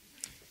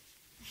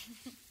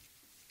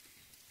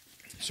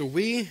 So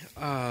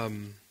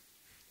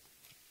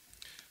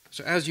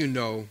so as you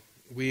know,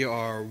 we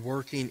are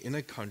working in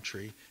a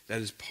country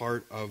that is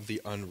part of the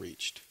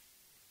unreached.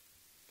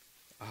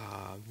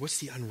 What's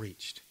the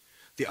unreached?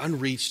 The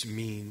unreached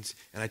means,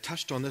 and I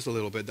touched on this a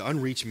little bit, the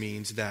unreached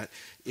means that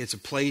it's a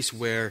place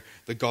where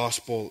the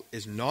gospel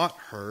is not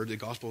heard, the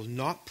gospel is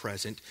not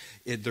present,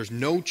 there's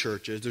no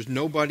churches, there's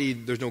no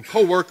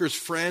co-workers,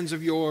 friends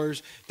of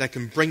yours that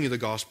can bring you the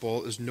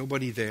gospel, there's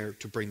nobody there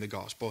to bring the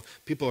gospel.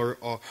 People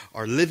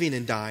are living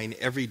and dying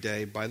every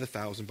day by the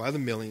thousands, by the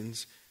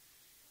millions,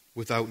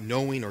 without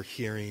knowing or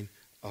hearing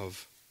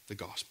of the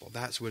gospel.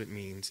 That's what it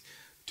means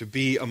to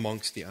be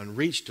amongst the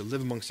unreached, to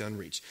live amongst the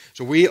unreached.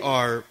 So we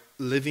are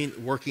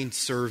living, working,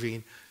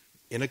 serving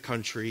in a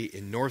country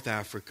in North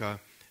Africa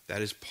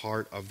that is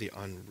part of the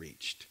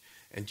unreached.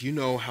 And do you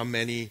know how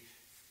many,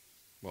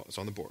 well, it's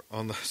on the board,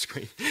 on the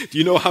screen. Do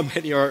you know how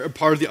many are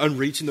part of the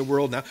unreached in the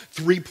world now?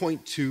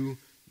 3.2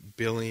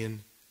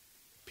 billion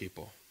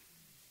people.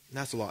 And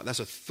that's a lot. That's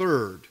a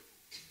third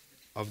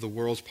of the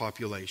world's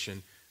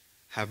population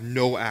have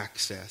no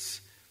access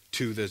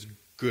to this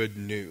good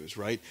news,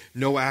 right?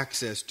 No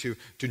access to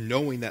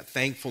knowing that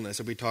thankfulness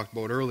that we talked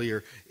about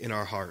earlier in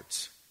our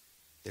hearts.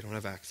 They don't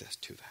have access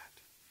to that.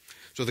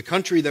 So the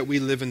country that we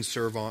live and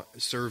serve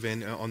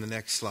in on the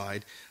next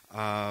slide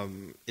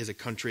is a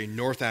country in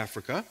North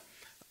Africa,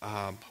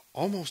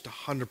 almost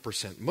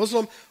 100%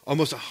 Muslim,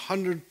 almost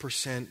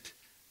 100%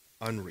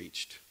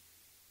 unreached.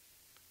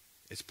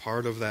 It's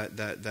part of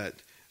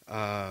that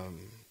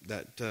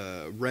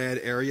red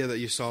area that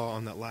you saw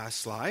on that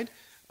last slide.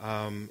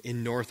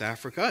 In North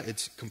Africa,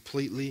 it's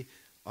completely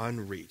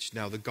unreached.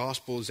 Now, the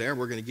gospel is there.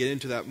 We're going to get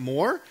into that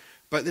more.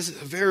 But this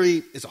is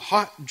it's a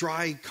hot,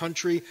 dry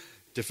country,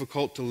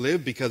 difficult to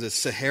live because it's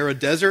Sahara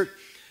Desert.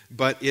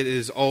 But it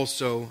is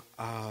also,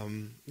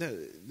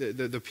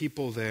 the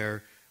people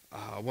there,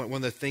 one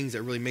of the things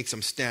that really makes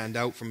them stand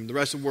out from the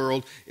rest of the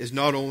world is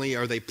not only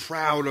are they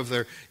proud of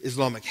their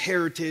Islamic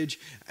heritage,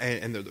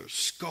 and they're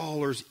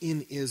scholars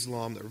in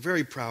Islam, they're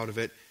very proud of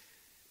it,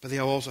 but they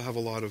also have a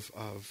lot of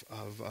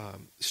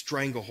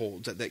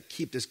strangleholds that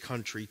keep this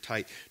country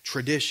tight.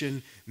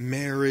 Tradition,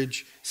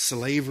 marriage,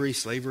 slavery.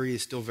 Slavery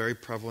is still very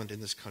prevalent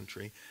in this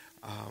country.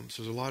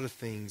 So there's a lot of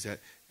things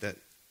that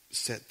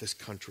set this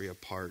country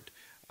apart.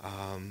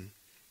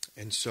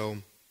 And so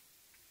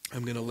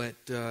I'm going to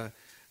let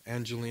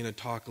Angelina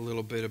talk a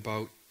little bit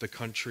about the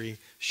country,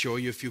 show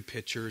you a few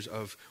pictures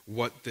of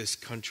what this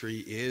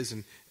country is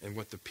and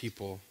what the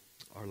people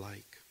are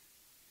like.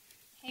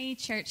 Hey,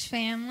 church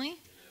family.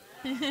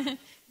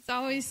 It's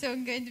always so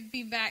good to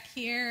be back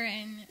here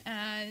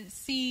and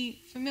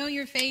see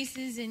familiar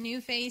faces and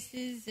new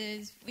faces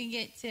as we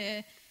get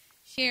to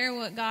share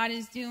what God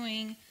is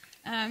doing.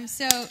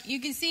 So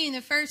you can see in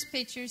the first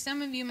picture,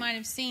 some of you might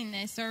have seen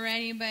this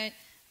already, but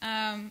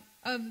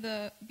of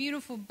the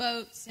beautiful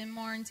boats in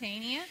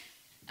Mauritania.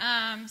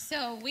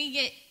 So we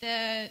get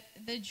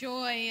the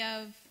joy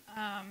of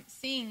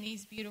seeing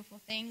these beautiful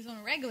things on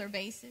a regular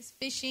basis.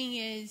 Fishing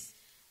is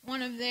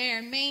one of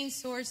their main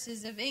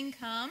sources of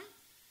income.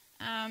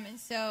 And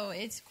so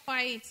it's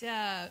quite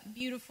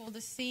beautiful to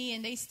see.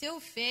 And they still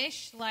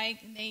fish like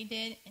they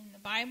did in the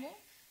Bible,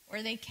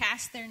 where they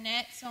cast their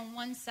nets on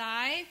one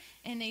side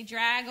and they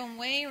drag them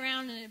way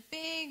around in a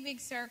big, big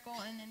circle,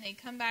 and then they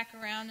come back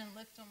around and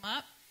lift them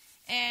up.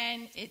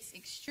 And it's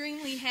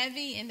extremely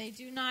heavy, and they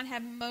do not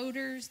have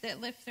motors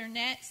that lift their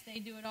nets. They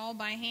do it all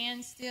by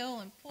hand still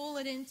and pull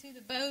it into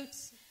the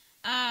boats.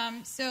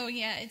 So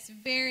yeah, it's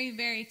very,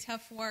 very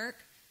tough work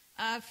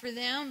for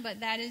them, but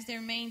that is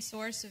their main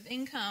source of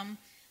income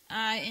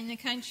in the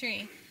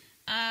country.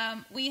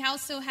 We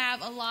also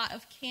have a lot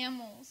of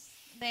camels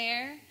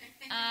there.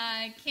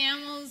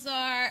 Camels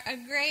are a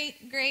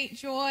great, great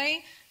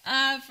joy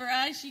for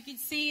us. You can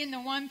see in the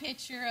one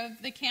picture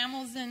of the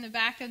camels in the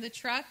back of the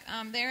truck,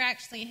 they're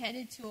actually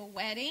headed to a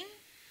wedding.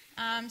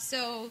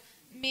 So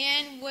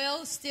men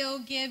will still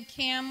give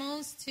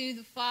camels to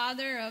the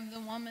father of the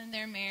woman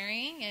they're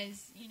marrying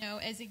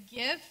as a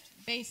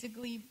gift,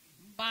 basically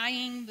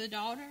buying the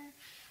daughter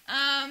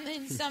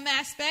in some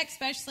aspect,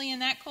 especially in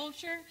that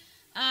culture.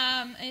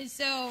 And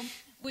so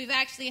we've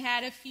actually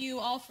had a few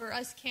offer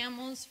us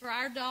camels for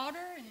our daughter,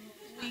 and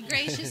we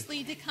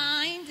graciously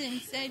declined and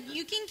said,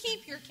 you can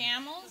keep your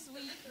camels.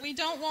 We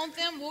don't want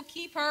them. We'll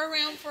keep her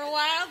around for a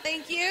while.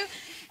 Thank you.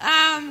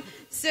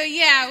 So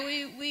yeah,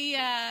 we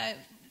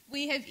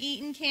have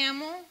eaten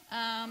camel.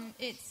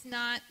 It's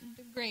not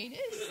the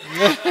greatest,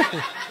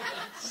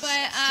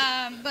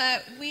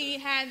 but we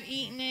have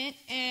eaten it,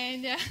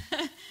 and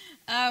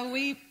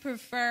we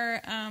prefer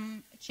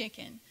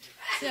chicken.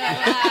 So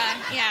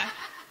yeah.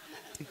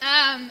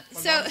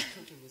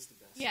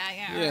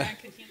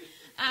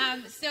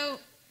 So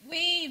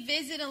we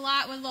visit a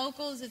lot with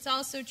locals. It's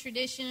also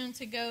traditional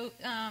to go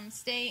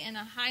stay in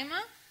a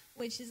haima,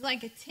 which is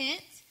like a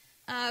tent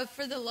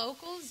for the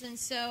locals. And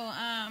so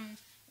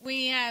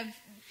we have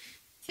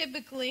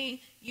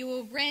typically, you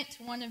will rent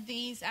one of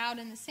these out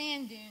in the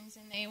sand dunes,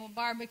 and they will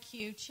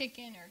barbecue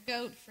chicken or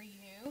goat for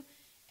you.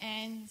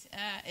 And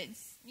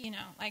it's,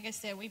 like I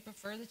said, we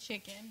prefer the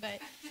chicken, but,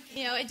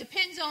 it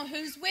depends on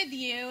who's with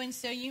you. And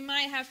so you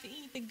might have to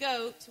eat the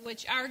goat,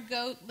 which our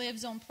goat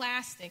lives on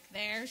plastic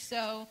there.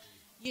 So,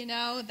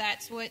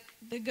 that's what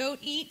the goat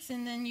eats,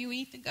 and then you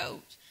eat the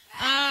goat.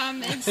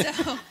 And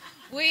so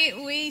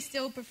we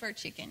still prefer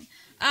chicken.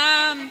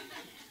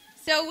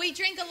 So we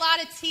drink a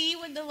lot of tea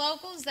with the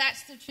locals.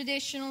 That's the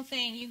traditional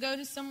thing. You go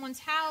to someone's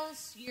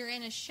house, you're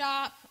in a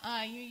shop,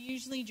 you're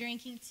usually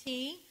drinking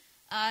tea.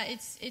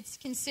 It's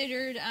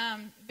considered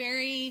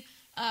very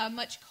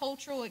much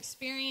cultural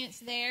experience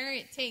there.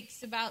 It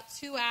takes about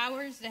 2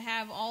 hours to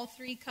have all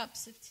 3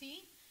 cups of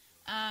tea.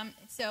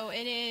 So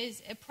it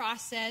is a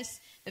process.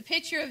 The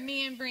picture of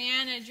me and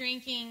Brianna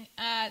drinking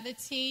the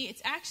tea,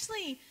 it's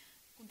actually,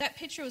 that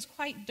picture was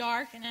quite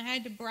dark and I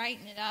had to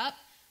brighten it up.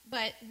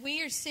 But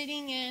we are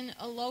sitting in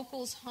a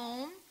local's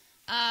home,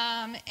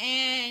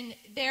 and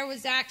there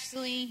was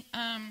actually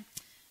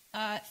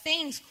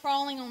things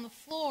crawling on the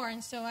floor,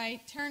 and so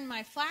I turned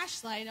my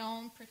flashlight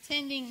on,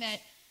 pretending that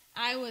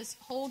I was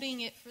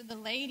holding it for the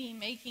lady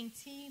making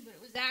tea, but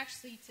it was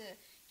actually to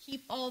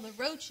keep all the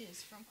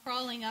roaches from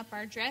crawling up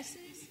our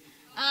dresses.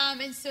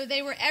 And so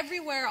they were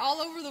everywhere,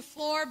 all over the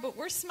floor, but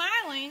we're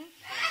smiling.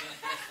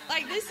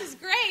 Like, this is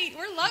great.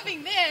 We're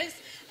loving this.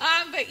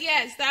 But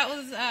yes, that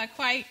was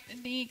quite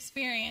the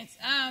experience.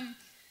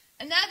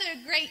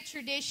 Another great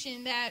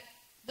tradition that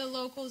the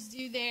locals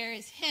do there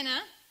is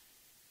henna.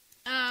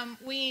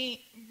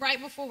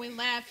 Right before we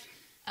left,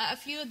 a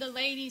few of the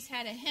ladies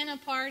had a henna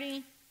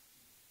party,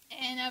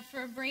 and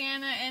for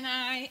Brianna and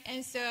I,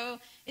 and so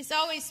it's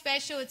always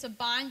special. It's a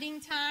bonding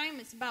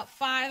time. It's about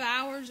 5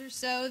 hours or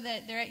so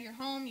that they're at your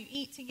home. You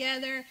eat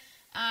together,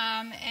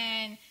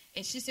 and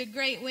it's just a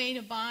great way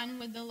to bond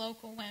with the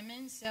local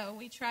women. So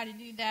we try to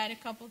do that a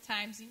couple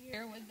times a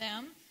year with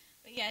them.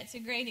 But yeah, it's a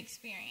great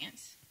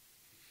experience.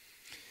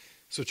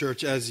 So,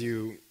 church, as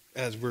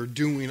we're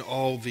doing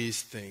all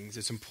these things,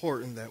 it's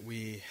important that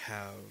we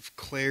have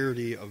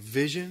clarity of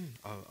vision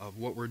of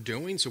what we're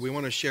doing. So we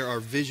want to share our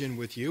vision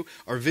with you.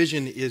 Our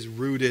vision is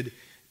rooted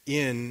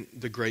in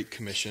the Great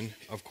Commission,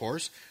 of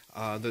course.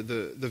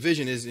 The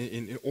vision is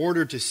in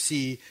order to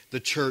see the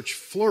church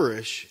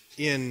flourish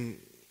in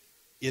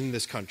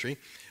this country.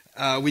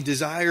 We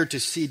desire to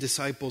see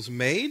disciples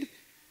made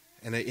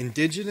and an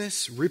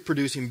indigenous,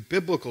 reproducing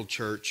biblical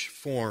church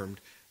formed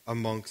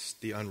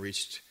amongst the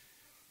unreached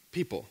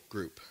people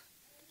group.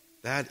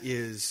 That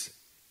is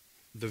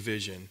the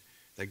vision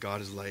that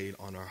God has laid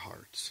on our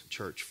hearts,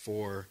 church,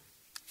 for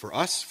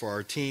us, for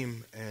our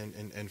team,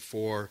 and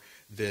for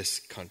this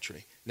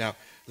country. Now,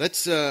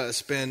 let's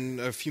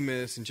spend a few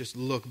minutes and just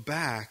look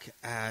back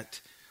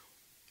at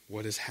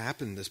what has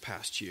happened this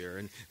past year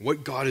and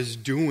what God is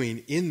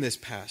doing in this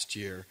past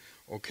year,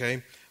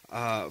 okay?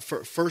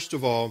 First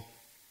of all,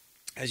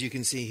 as you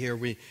can see here,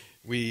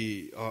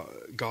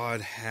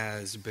 God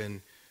has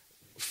been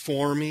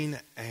forming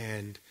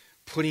and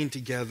putting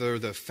together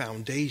the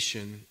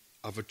foundation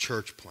of a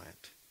church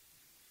plant.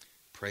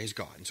 Praise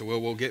God. And so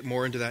we'll get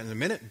more into that in a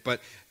minute,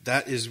 but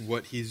that is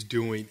what he's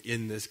doing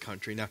in this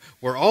country. Now,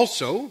 we're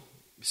also,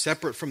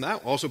 separate from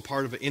that, also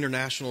part of an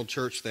international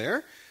church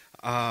there,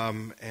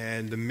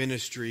 and the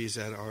ministries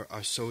that are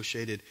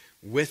associated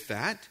with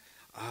that.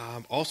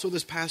 Also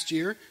this past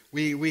year,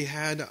 we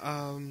had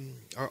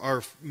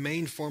our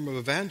main form of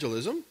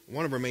evangelism.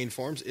 One of our main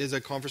forms is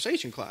a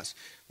conversation class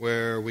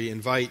where we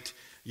invite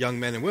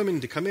young men and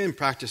women to come in,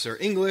 practice their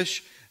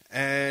English,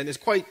 and it's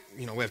quite,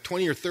 we have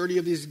 20 or 30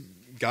 of these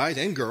guys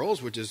and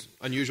girls, which is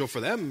unusual for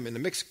them, in a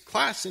mixed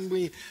class, and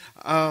we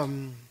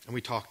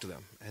talk to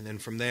them. And then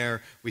from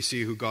there, we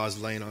see who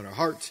God's laying on our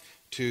hearts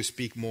to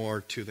speak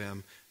more to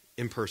them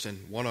in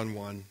person,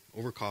 one-on-one,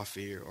 over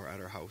coffee or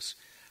at our house.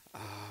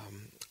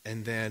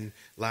 And then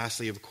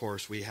lastly, of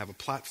course, we have a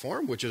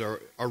platform, which is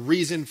our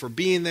reason for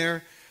being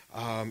there.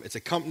 It's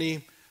a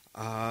company.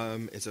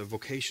 It's a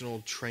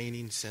vocational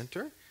training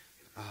center.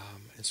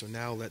 And so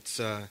now let's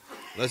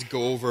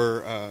go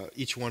over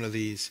each one of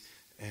these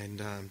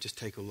and just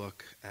take a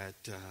look at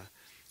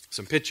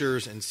some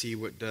pictures and see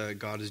what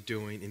God is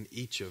doing in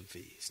each of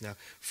these. Now,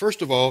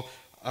 first of all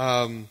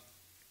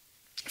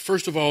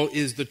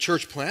is the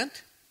church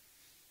plant.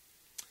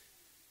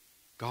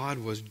 God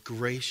was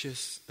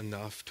gracious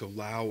enough to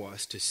allow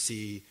us to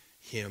see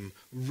him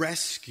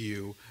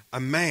rescue a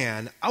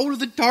man out of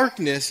the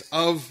darkness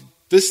of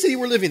the city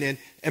we're living in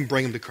and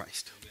bring him to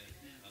Christ.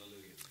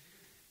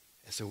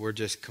 And so we're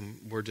just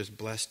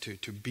blessed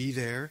to be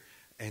there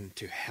and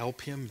to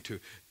help him.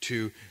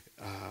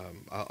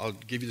 I'll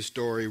give you the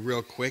story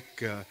real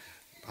quick.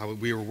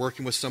 We were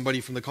working with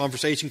somebody from the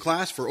conversation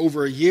class for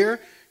over a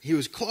year. He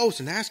was close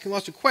and asking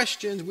lots of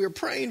questions. We were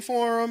praying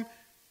for him.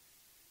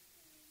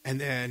 And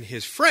then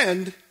his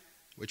friend,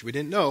 which we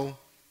didn't know,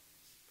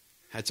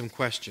 had some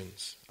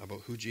questions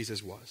about who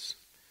Jesus was.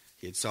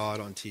 He had saw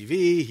it on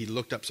TV. He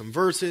looked up some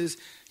verses.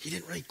 He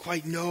didn't really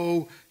quite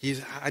know.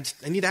 I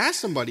need to ask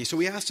somebody. So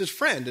he asked his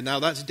friend. And now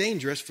that's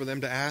dangerous for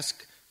them to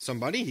ask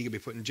somebody. He could be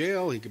put in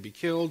jail. He could be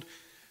killed.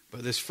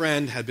 But this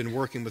friend had been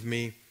working with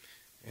me.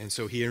 And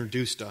so he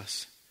introduced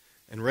us.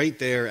 And right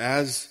there,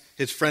 as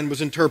his friend was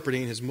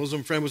interpreting, his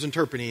Muslim friend was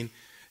interpreting,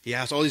 he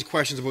asked all these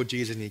questions about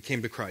Jesus and he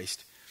came to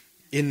Christ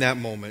in that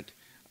moment.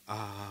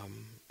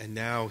 And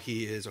now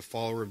he is a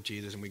follower of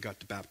Jesus, and we got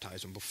to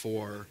baptize him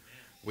before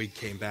we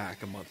came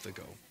back a month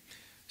ago.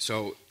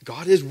 So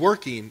God is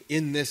working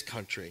in this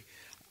country.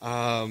 So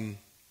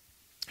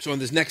on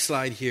this next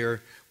slide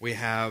here, we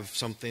have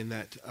something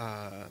that,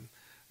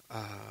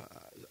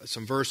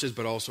 some verses,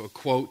 but also a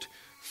quote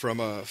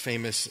from a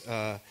famous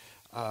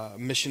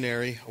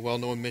missionary, a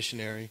well-known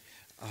missionary.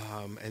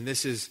 And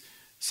this is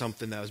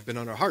something that has been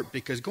on our heart,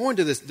 because going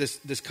to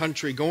this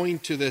country, going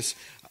to this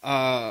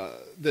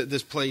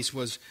place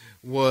was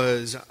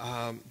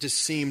just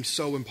seemed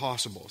so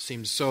impossible,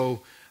 seemed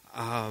so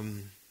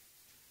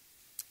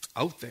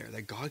out there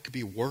that God could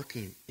be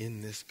working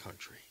in this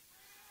country.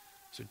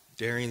 So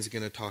Darian's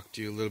going to talk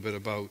to you a little bit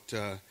about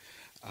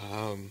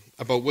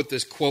what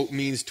this quote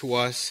means to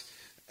us,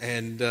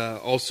 and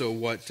also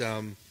what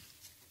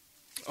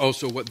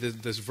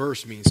this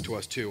verse means to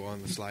us too,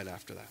 on the slide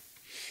after that.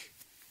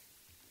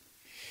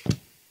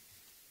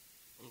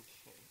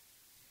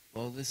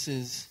 Well, this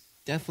is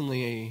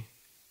definitely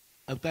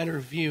a better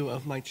view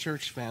of my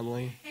church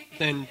family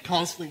than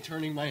constantly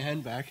turning my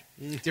head back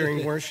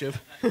during worship.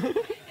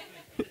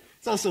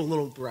 It's also a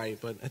little bright,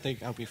 but I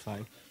think I'll be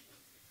fine.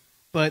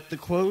 But the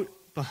quote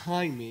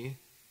behind me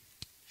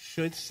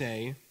should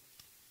say,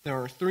 there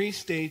are 3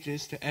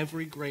 stages to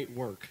every great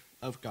work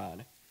of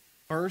God.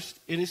 First,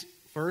 it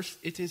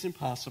is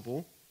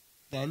impossible,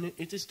 then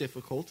it is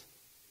difficult,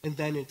 and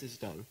then it is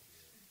done.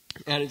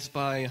 And it's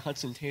by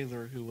Hudson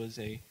Taylor, who was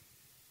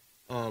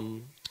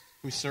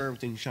who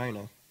served in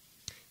China.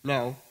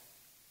 Now,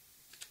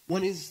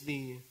 what is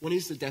the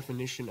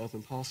definition of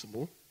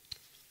impossible?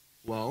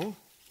 Well,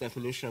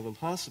 definition of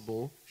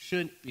impossible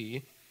should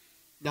be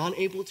not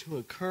able to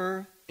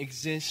occur,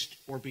 exist,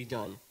 or be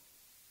done.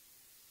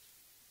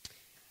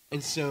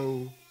 And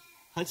so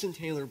Hudson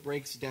Taylor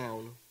breaks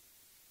down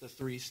the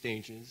 3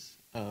 stages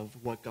of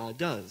what God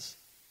does.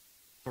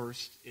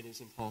 First, it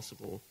is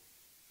impossible.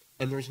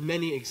 And there's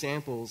many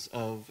examples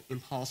of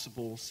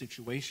impossible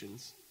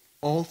situations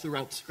all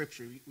throughout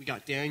Scripture. We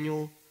got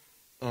Daniel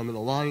in the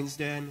lion's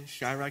den,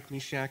 Shadrach,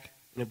 Meshach,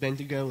 and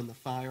Abednego in the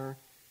fire.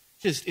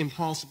 Just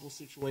impossible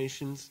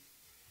situations.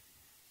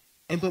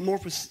 But more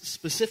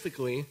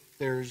specifically,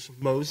 there's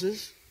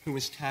Moses, who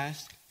was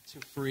tasked to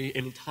free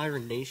an entire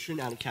nation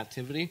out of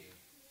captivity.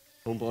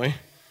 Oh boy.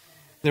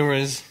 There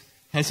was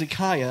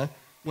Hezekiah,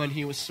 when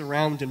he was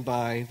surrounded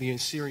by the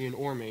Assyrian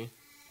army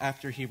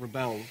after he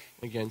rebelled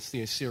against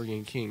the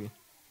Assyrian king.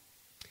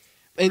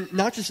 And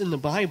not just in the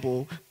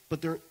Bible,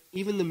 but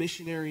even the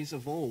missionaries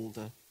of old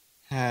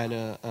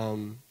had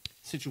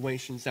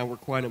situations that were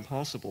quite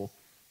impossible.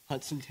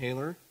 Hudson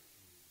Taylor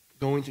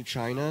going to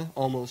China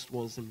almost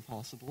was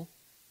impossible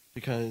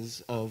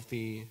because of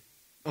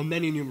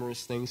many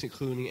numerous things,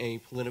 including a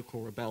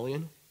political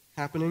rebellion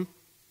happening.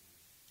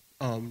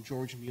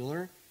 George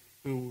Mueller,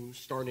 who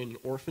started an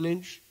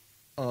orphanage,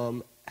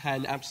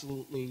 had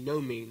absolutely no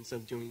means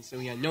of doing so.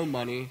 He had no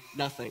money,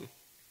 nothing,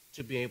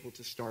 to be able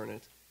to start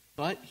it.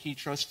 But he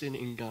trusted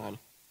in God.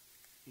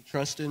 He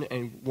trusted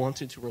and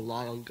wanted to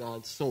rely on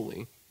God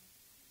solely.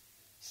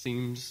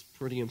 Seems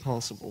pretty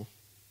impossible.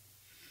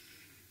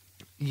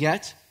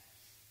 Yet,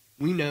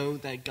 we know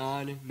that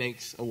God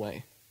makes a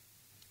way.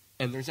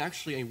 And there's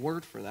actually a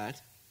word for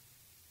that.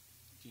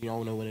 Do you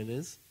all know what it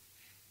is?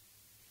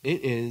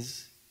 It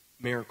is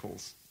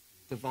miracles.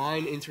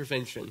 Divine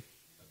intervention.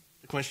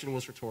 The question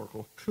was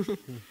rhetorical.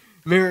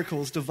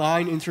 Miracles,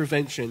 divine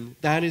intervention,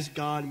 that is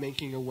God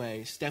making a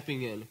way,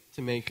 stepping in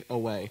to make a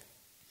way.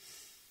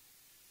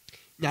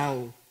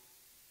 Now,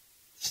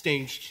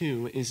 stage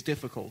 2 is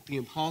difficult. The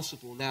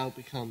impossible now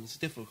becomes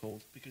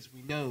difficult because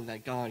we know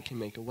that God can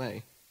make a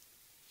way.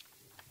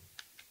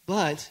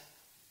 But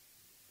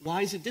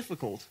why is it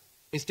difficult?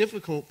 It's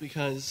difficult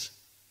because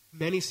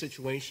many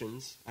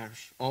situations,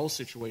 all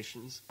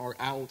situations, are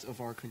out of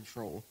our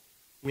control.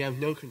 We have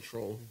no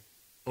control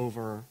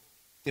over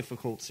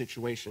difficult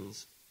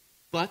situations.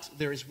 But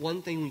there is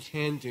one thing we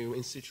can do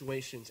in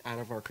situations out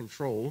of our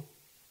control,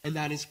 and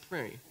that is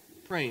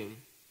praying.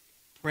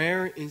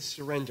 Prayer is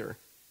surrender.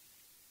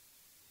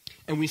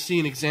 And we see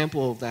an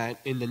example of that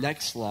in the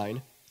next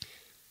slide.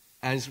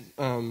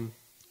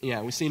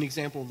 We see an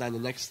example of that in the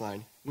next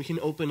slide. We can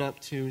open up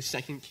to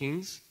 2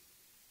 Kings,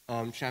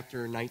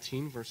 chapter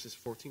 19, verses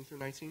 14 through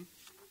 19.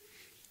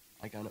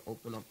 I got to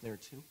open up there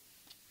too.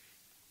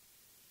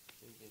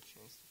 Didn't get a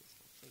chance to get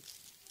started.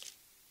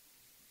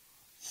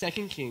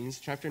 2 Kings,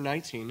 chapter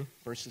 19,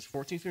 verses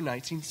 14 through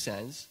 19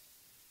 says,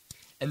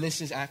 and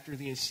this is after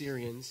the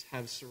Assyrians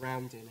have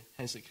surrounded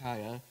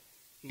Hezekiah.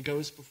 He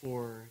goes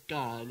before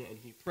God and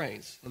he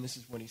prays. And this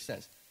is what he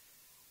says.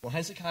 Well,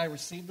 Hezekiah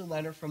received the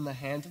letter from the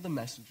hand of the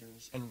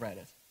messengers and read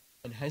it.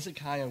 And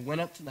Hezekiah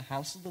went up to the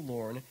house of the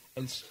Lord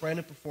and spread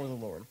it before the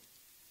Lord.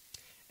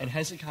 And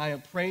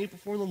Hezekiah prayed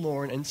before the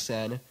Lord and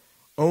said,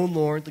 O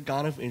Lord, the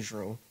God of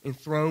Israel,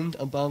 enthroned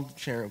above the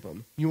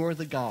cherubim, you are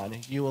the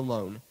God, you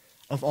alone.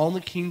 Of all the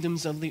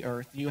kingdoms of the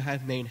earth, you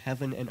have made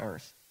heaven and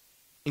earth.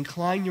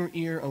 Incline your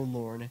ear, O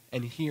Lord,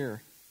 and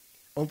hear.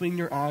 Open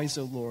your eyes,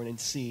 O Lord, and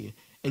see,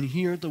 and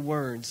hear the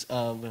words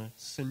of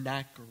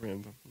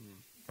Sennacherib,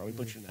 probably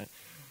butchered that,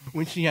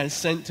 which he has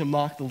sent to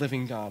mock the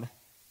living God.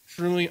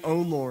 Truly, O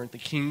Lord, the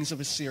kings of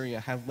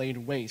Assyria have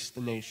laid waste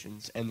the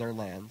nations and their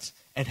lands,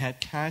 and have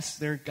cast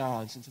their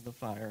gods into the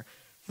fire.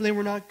 For they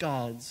were not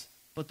gods,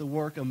 but the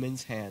work of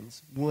men's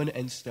hands, wood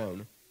and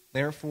stone.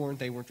 Therefore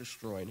they were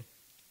destroyed.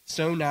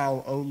 So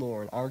now, O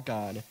Lord, our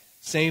God,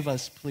 save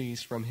us,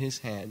 please, from his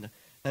hand,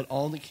 that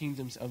all the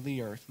kingdoms of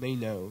the earth may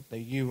know that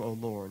you, O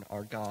Lord,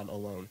 are God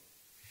alone.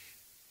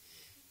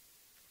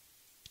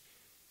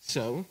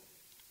 So,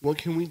 what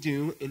can we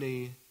do in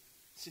a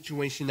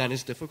situation that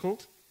is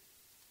difficult?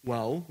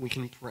 Well, we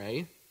can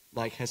pray,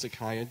 like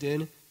Hezekiah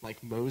did,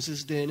 like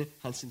Moses did,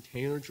 Hudson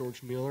Taylor,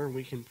 George Mueller,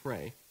 we can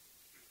pray.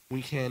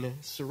 We can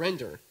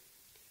surrender,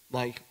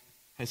 like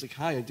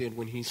Hezekiah did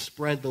when he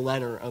spread the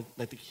letter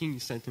that the king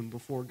sent him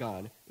before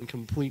God in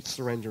complete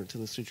surrender to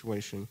the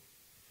situation.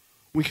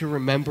 We can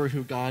remember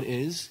who God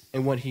is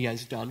and what he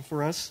has done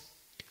for us.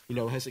 You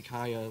know,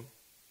 Hezekiah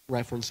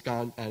referenced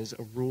God as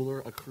a ruler,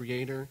 a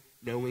creator,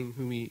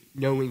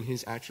 knowing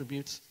his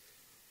attributes.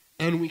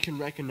 And we can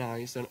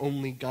recognize that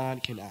only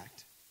God can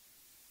act.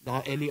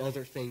 Not any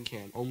other thing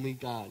can. Only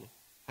God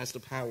has the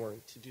power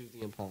to do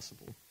the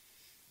impossible.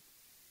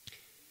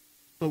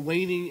 But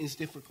waiting is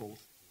difficult.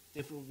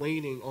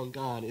 Waiting on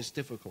God is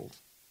difficult.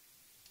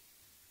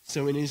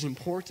 So it is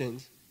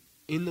important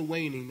in the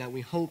waiting that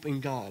we hope in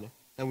God,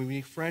 that we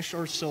refresh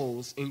our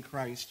souls in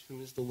Christ,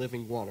 who is the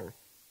living water.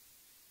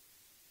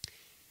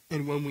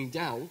 And when we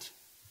doubt,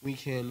 we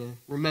can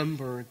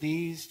remember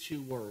these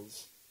 2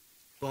 words,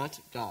 but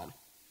God.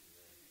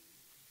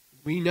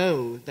 We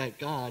know that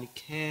God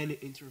can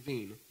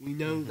intervene. We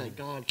know that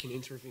God can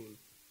intervene.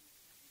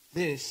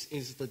 This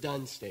is the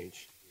done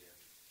stage.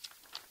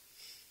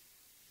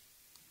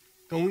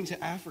 Going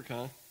to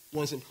Africa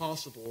was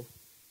impossible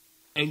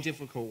and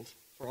difficult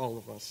for all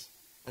of us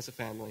as a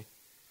family.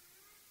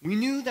 We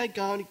knew that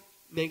God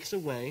makes a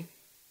way,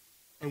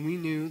 and we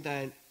knew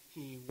that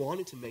he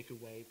wanted to make a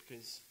way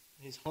because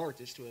his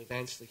heart is to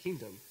advance the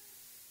kingdom.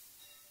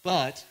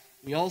 But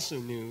we also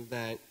knew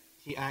that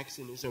he acts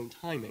in his own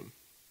timing.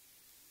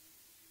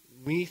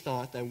 We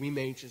thought that we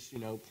may just,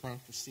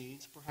 plant the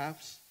seeds,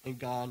 perhaps, and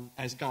God,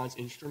 as God's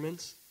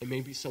instruments, and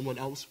maybe someone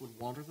else would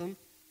water them.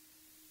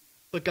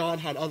 But God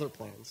had other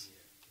plans.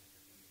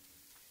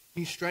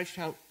 He stretched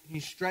out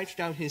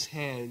his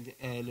hand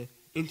and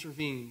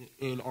intervened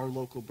in our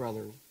local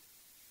brother's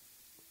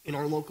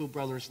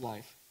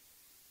life,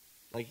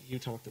 like you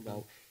talked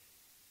about,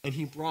 and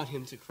he brought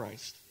him to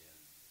Christ.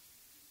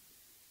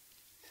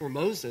 For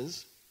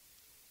Moses,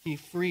 he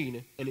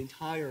freed an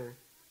entire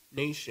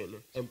nation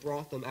and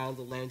brought them out of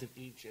the land of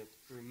Egypt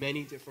through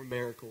many different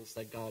miracles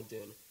that God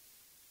did.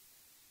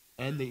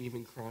 And they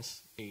even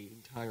crossed an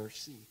entire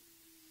sea.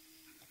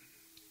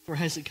 For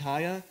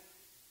Hezekiah,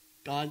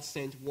 God has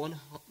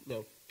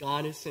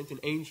sent an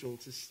angel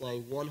to slay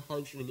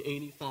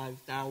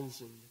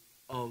 185,000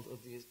 of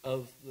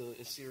the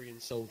Assyrian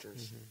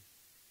soldiers.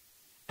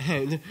 Mm-hmm.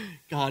 And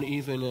God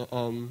even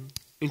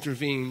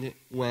intervened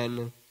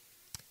when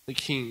the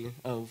king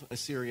of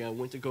Assyria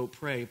went to go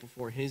pray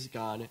before his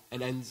God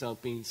and ends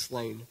up being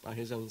slain by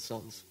his own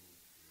sons.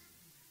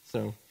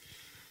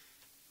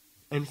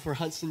 And for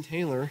Hudson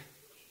Taylor,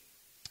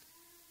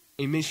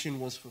 a mission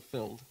was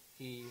fulfilled.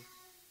 He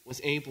was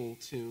able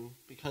to,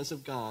 because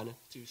of God,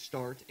 to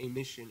start a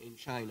mission in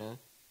China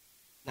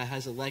that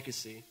has a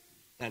legacy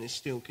that is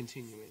still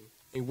continuing,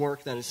 a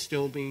work that is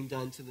still being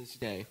done to this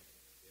day.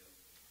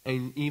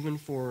 And even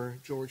for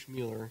George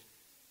Mueller,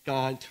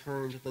 God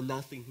turned the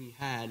nothing he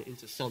had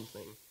into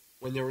something.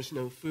 When there was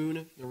no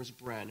food, there was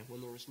bread.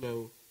 When there was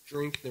no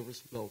drink, there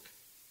was milk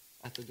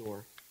at the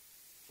door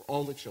for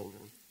all the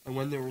children. And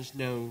when there was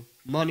no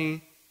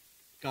money,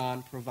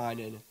 God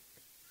provided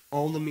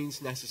all the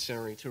means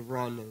necessary to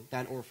run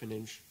that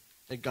orphanage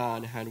that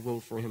God had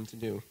willed for him to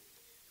do.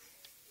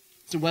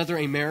 So whether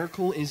a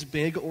miracle is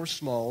big or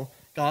small,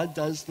 God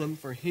does them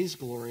for his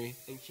glory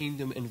and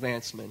kingdom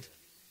advancement.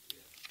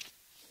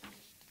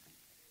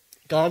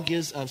 God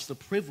gives us the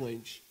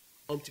privilege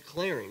of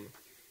declaring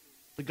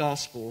the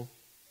gospel,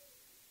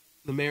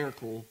 the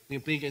miracle, the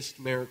biggest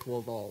miracle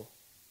of all.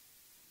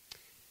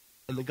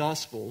 And the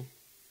gospel,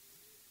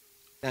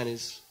 that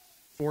is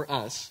for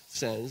us,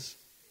 says,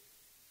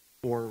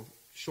 or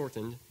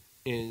shortened,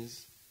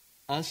 is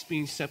us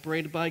being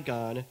separated by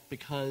God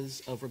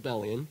because of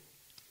rebellion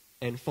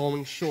and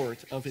falling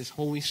short of his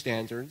holy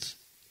standards,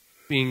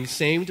 being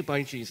saved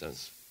by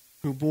Jesus,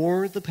 who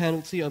bore the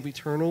penalty of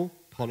eternal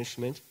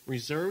punishment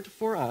reserved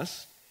for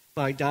us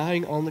by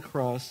dying on the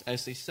cross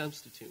as a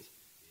substitute.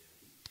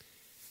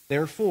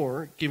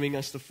 Therefore, giving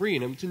us the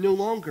freedom to no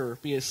longer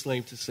be a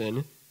slave to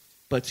sin,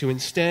 but to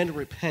instead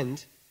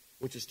repent,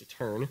 which is to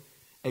turn,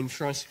 and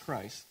trust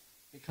Christ,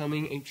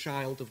 becoming a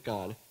child of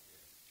God,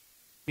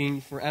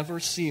 being forever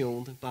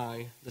sealed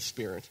by the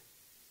Spirit.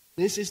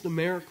 This is the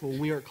miracle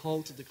we are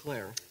called to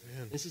declare.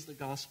 Amen. This is the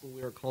gospel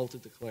we are called to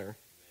declare.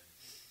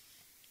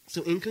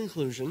 So in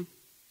conclusion,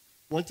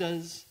 what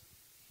does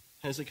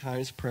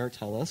Hezekiah's prayer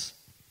tell us?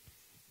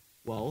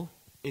 Well,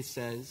 it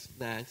says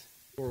that,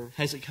 or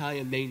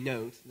Hezekiah made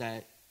note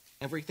that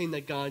everything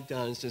that God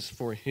does is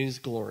for his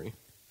glory.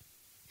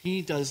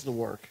 He does the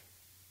work.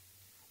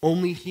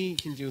 Only he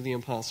can do the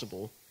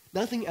impossible.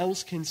 Nothing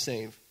else can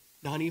save,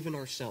 not even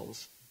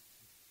ourselves.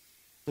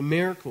 The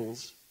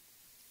miracles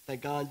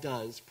that God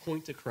does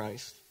point to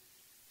Christ,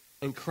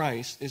 and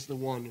Christ is the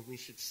one we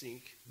should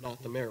seek,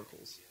 not the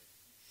miracles.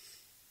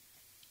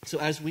 So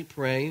as we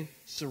pray,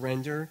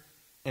 surrender,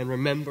 and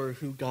remember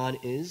who God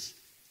is,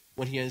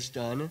 what he has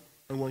done,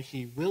 and what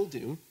he will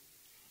do,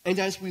 and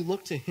as we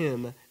look to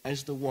him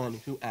as the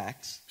one who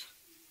acts,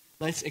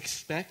 let's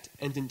expect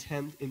and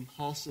attempt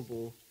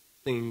impossible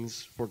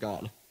things for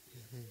God.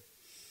 Mm-hmm.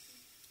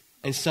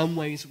 And some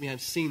ways we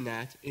have seen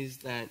that is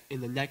that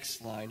in the next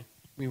slide,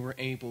 we were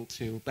able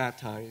to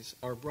baptize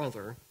our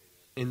brother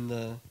in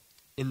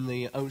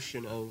the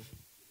ocean of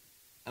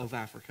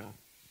Africa,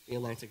 the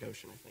Atlantic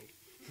Ocean, I think,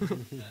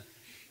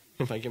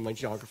 if I get my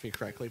geography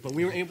correctly. But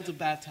we were able to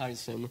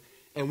baptize him,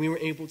 and we were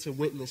able to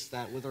witness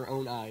that with our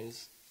own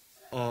eyes,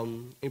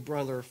 a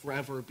brother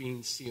forever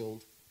being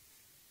sealed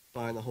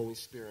by the Holy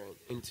Spirit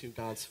into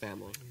God's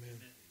family.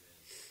 Amen.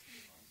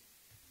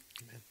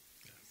 Amen.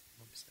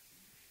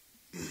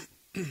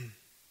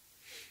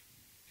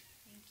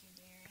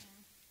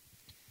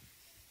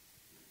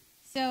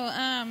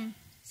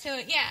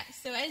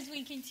 So as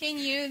we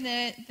continue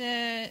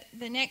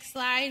the next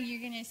slide, you're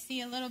going to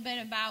see a little bit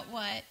about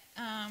what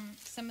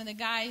some of the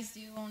guys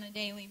do on a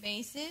daily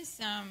basis.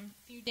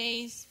 Few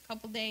days,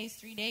 couple days,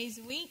 3 days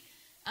a week.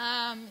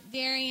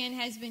 Darian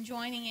has been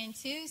joining in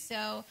too.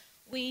 So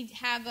we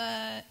have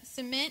a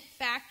cement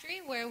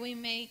factory where we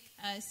make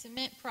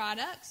cement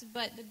products.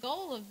 But the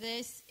goal of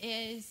this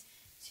is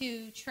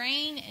to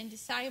train and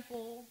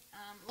disciple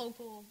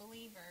local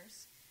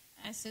believers.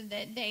 So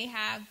that they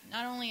have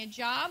not only a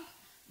job,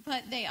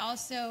 but they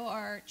also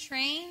are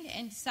trained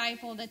and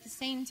discipled at the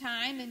same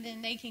time, and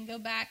then they can go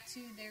back to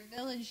their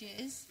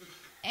villages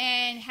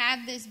and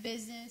have this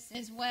business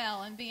as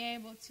well and be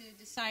able to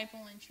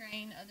disciple and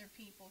train other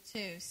people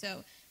too.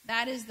 So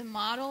that is the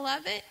model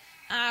of it.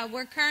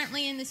 We're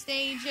currently in the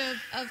stage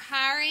of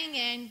hiring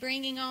and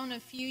bringing on a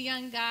few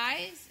young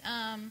guys,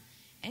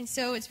 and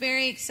so it's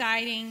very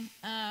exciting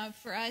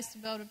for us to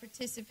be able to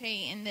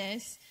participate in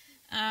this.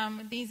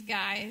 With these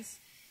guys.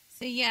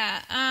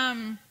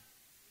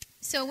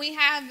 So we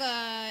have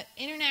an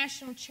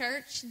international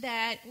church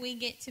that we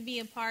get to be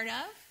a part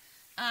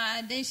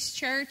of. This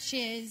church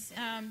has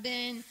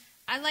been,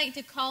 I like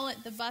to call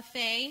it the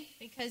buffet,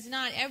 because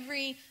not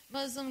every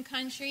Muslim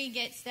country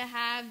gets to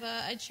have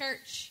a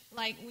church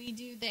like we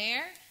do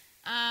there.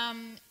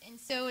 And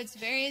so it's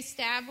very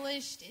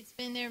established. It's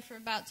been there for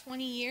about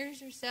 20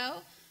 years or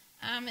so.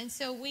 And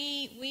so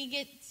we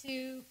get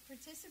to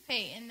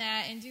participate in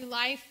that and do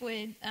life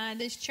with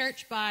this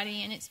church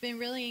body, and it's been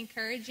really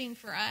encouraging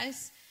for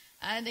us.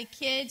 The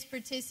kids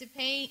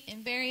participate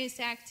in various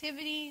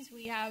activities.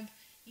 We have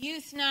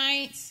youth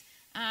nights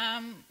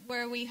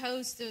where we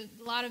host a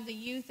lot of the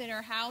youth at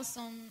our house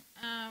on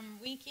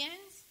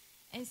weekends.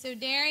 And so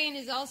Darian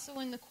is also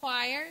in the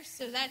choir,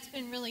 so that's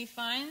been really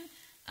fun,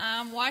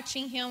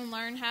 watching him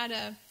learn how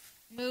to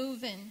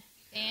move and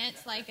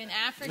dance like an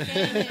African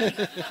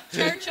in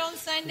church on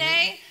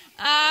Sunday.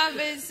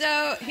 And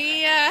so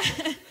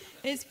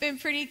it's been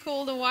pretty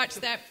cool to watch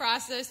that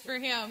process for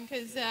him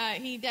because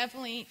he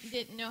definitely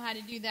didn't know how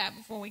to do that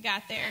before we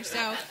got there.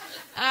 So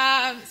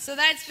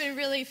that's been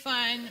really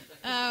fun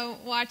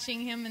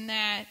watching him in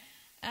that.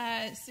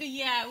 You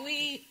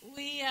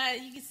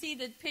can see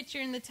the picture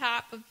in the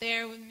top up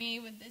there with me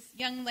with this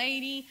young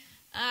lady.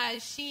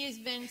 She has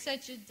been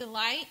such a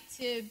delight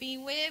to be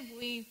with.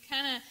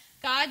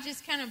 God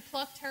just kind of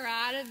plucked her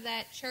out of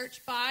that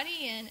church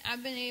body, and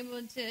I've been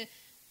able to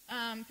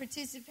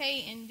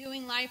participate in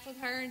doing life with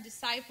her and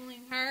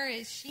discipling her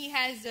as she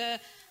has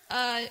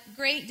a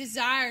great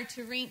desire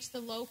to reach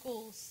the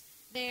locals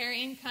there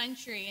in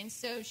country. And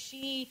so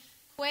she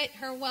quit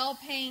her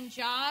well-paying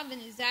job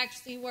and is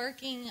actually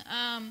working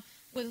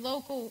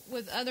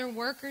with other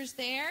workers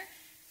there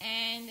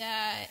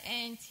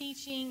and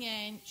teaching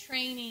and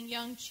training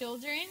young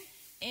children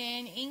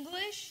in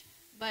English.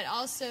 But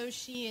also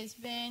she has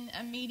been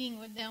meeting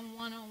with them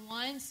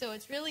one-on-one. So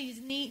it's really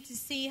neat to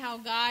see how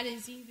God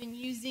is even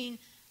using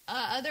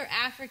other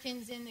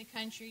Africans in the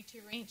country to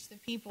reach the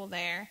people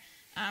there.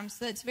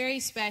 So that's very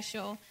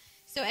special.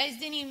 So as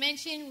Denny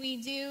mentioned, we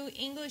do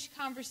English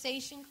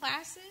conversation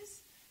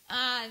classes.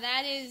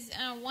 That is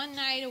one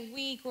night a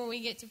week where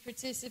we get to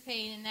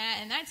participate in that.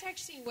 And that's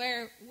actually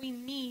where we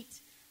meet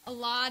a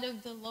lot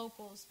of the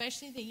locals,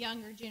 especially the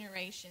younger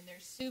generation. They're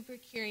super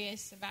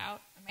curious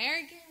about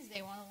Americans.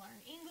 They want to learn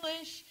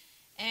English.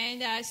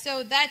 And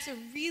so that's a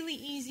really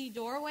easy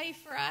doorway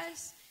for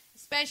us,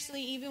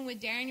 especially even with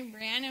Darren and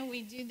Brianna.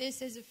 We do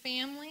this as a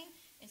family.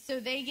 And so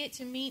they get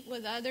to meet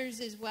with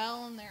others as well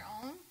on their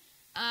own.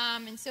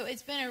 And so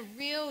it's been a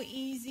real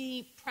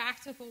easy,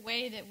 practical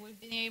way that we've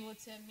been able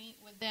to meet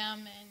with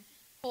them and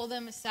pull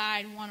them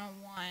aside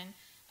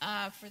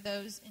one-on-one for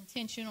those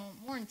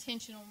more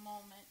intentional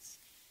moments.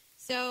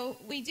 So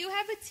we do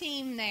have a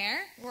team there.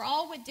 We're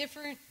all with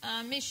different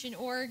mission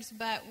orgs,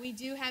 but we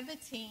do have a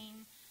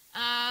team.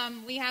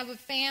 We have a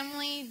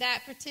family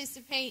that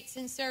participates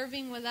in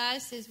serving with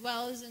us, as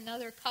well as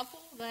another couple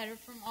that are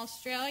from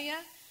Australia.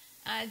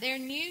 They're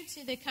new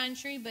to the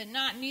country, but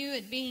not new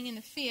at being in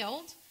the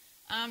field.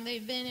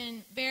 They've been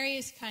in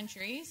various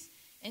countries,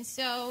 and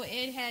so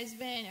it has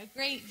been a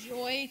great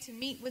joy to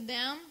meet with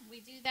them. We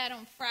do that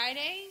on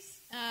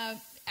Fridays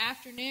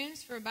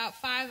afternoons for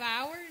about 5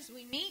 hours.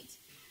 We meet.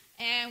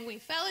 And we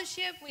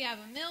fellowship, we have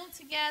a meal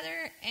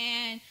together,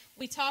 and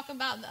we talk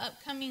about the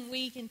upcoming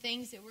week and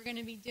things that we're going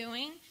to be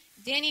doing.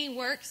 Denny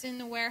works in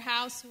the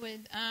warehouse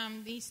with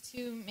these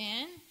two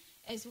men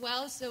as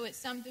well, so it's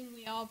something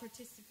we all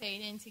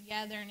participate in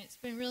together, and it's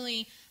been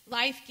really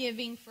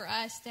life-giving for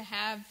us to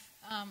have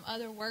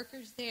other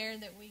workers there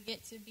that we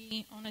get to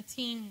be on a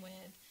team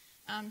with.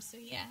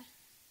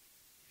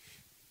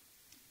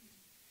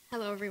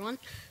 Hello, everyone.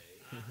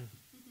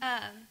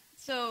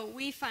 So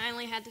we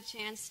finally had the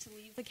chance to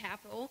leave the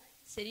capital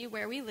city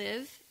where we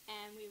live,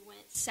 and we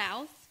went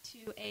south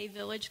to a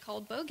village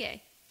called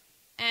Bogey.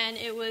 And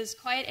it was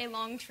quite a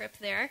long trip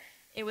there.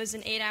 It was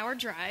an 8-hour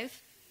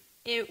drive.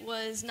 It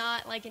was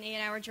not like an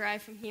 8-hour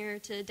drive from here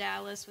to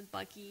Dallas with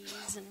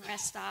Buc-ee's and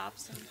rest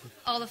stops and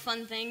all the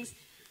fun things.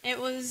 It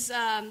was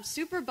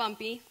super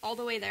bumpy all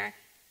the way there.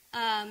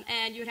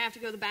 And you would have to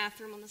go to the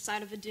bathroom on the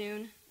side of a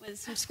dune with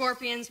some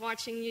scorpions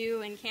watching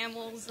you and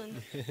camels.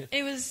 And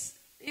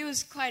it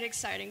was quite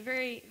exciting.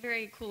 Very,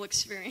 very cool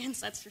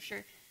experience, that's for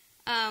sure.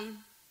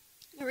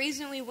 The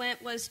reason we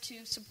went was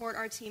to support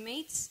our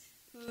teammates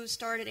who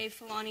started a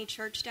Fulani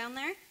church down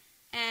there.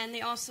 And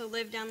they also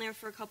lived down there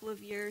for a couple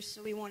of years,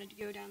 so we wanted to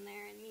go down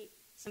there and meet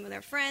some of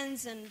their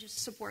friends and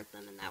just support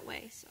them in that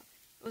way. So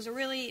it was a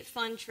really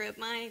fun trip.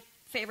 My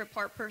favorite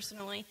part,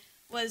 personally,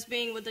 was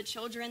being with the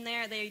children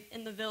there.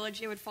 In the village,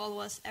 they would follow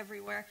us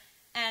everywhere.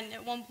 And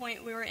at one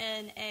point, we were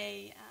in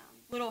a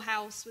little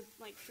house with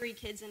like 3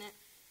 kids in it.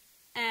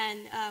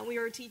 And we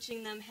were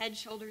teaching them head,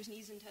 shoulders,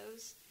 knees, and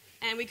toes.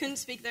 And we couldn't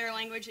speak their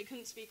language. They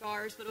couldn't speak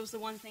ours, but it was the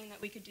one thing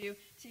that we could do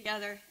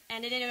together.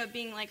 And it ended up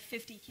being like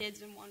 50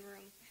 kids in one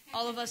room.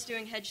 All of us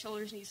doing head,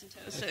 shoulders, knees, and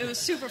toes. So it was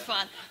super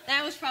fun.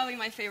 That was probably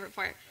my favorite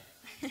part.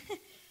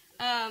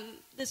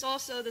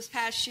 This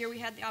past year, we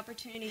had the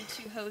opportunity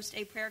to host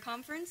a prayer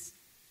conference.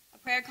 A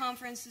prayer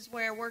conference is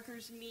where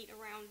workers meet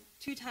around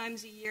 2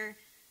 times a year.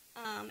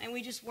 And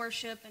we just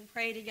worship and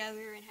pray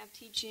together and have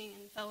teaching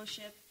and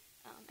fellowship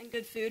and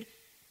good food.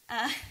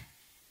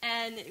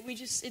 And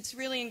it's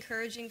really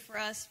encouraging for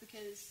us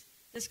because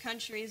this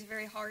country is a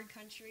very hard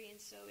country, and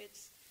so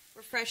it's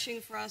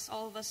refreshing for us,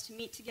 all of us, to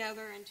meet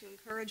together and to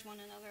encourage one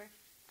another.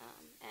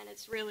 And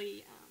it's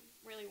really,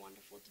 really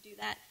wonderful to do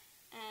that.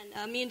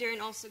 And me and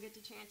Darren also get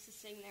the chance to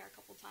sing there a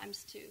couple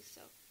times too,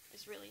 so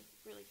it's really,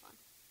 really fun.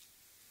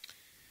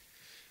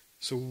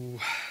 So,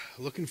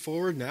 looking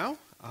forward now,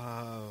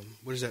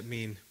 what does that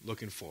mean,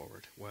 looking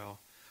forward? Well,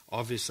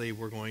 obviously,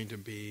 we're going to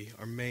be,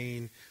 our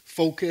main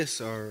focus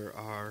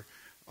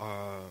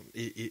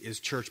is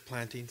church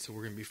planting, so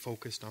we're going to be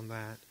focused on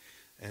that.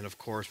 And, of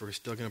course, we're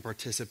still going to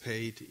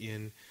participate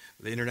in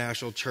the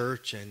International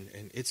Church and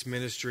its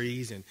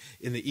ministries and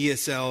in the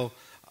ESL,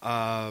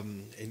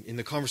 in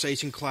the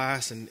conversation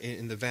class and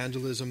in the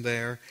evangelism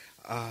there.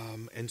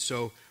 And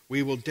so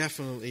we will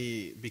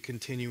definitely be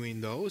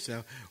continuing those.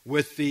 Now,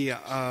 with the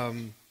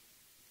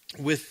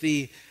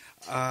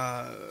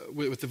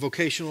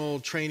vocational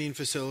training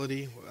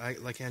facility,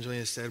 like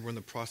Angelina said, we're in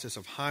the process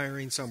of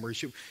hiring some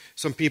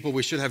people.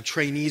 We should have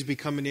trainees be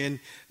coming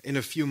in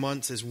a few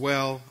months as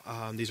well.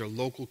 These are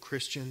local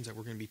Christians that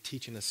we're going to be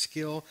teaching a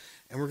skill,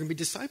 and we're going to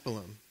be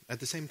discipling them at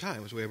the same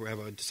time. So we have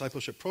a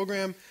discipleship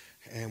program,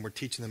 and we're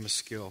teaching them a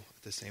skill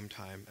at the same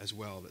time as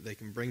well that they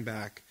can bring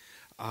back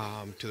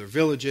to their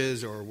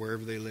villages or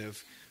wherever they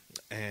live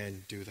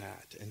and do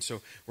that. And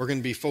so we're going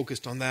to be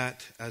focused on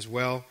that as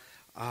well.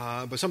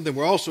 But something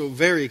we're also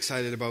very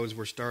excited about is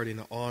we're starting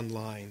an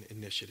online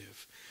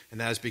initiative. And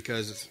that's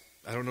because,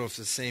 I don't know if it's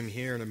the same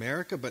here in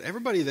America, but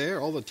everybody there,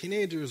 all the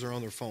teenagers are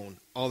on their phone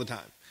all the time.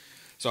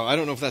 So I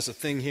don't know if that's a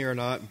thing here or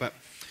not, but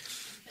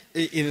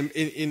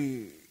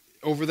in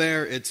over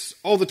there, it's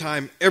all the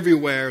time,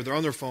 everywhere. They're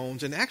on their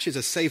phones, and actually it's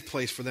a safe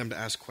place for them to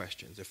ask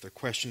questions. If they're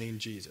questioning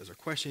Jesus or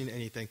questioning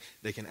anything,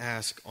 they can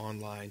ask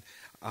online.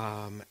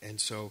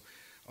 And so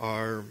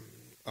our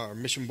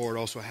mission board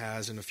also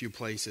has, in a few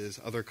places,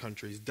 other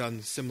countries,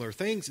 done similar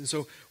things. And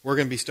so we're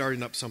going to be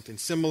starting up something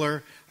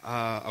similar,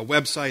 a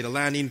website, a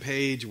landing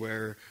page,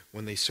 where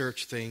when they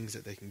search things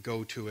that they can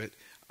go to it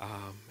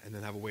and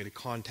then have a way to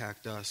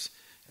contact us.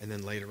 And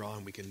then later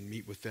on we can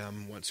meet with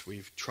them once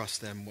we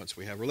trust them, once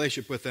we have a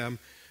relationship with them.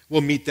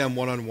 We'll meet them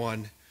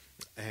one-on-one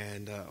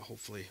and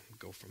hopefully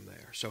go from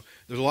there. So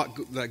there's a lot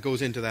that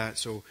goes into that.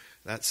 So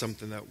that's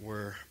something that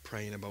we're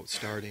praying about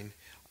starting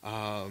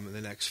in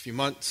the next few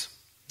months.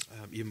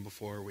 Even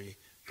before we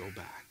go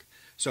back.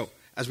 So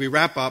as we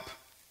wrap up,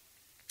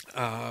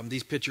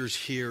 these pictures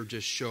here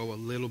just show a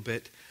little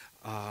bit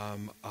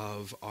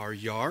of our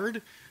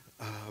yard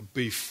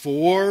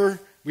before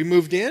we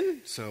moved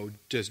in. So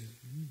just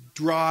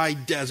dry,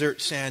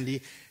 desert,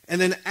 sandy. And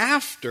then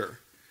after,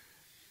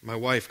 my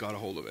wife got a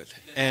hold of it.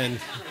 And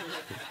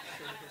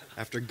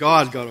after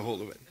God got a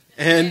hold of it.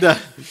 And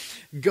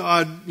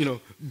God,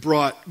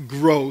 brought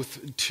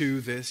growth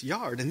to this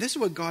yard. And this is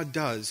what God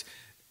does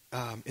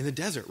in the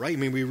desert, right? I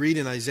mean, we read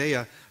in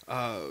Isaiah,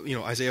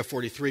 Isaiah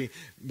 43,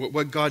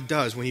 what God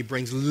does when he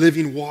brings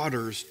living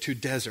waters to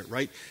desert,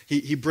 right?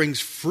 He brings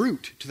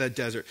fruit to that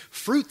desert.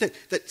 Fruit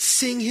that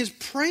sing his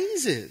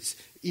praises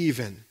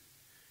even.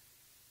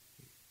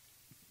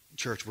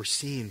 Church, we're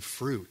seeing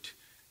fruit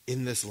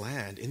in this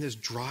land, in this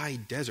dry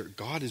desert.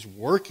 God is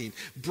working,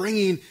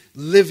 bringing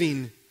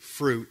living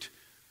fruit,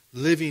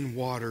 living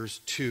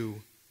waters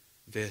to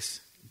this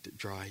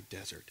dry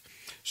desert.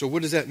 So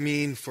what does that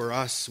mean for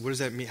us? What does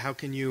that mean? How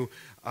can you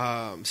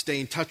stay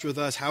in touch with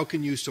us? How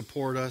can you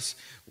support us?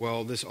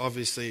 Well, this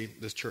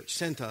church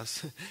sent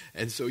us,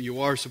 and so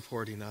you are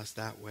supporting us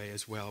that way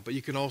as well. But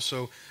you can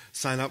also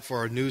sign up for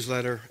our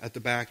newsletter at the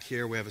back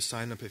here. We have a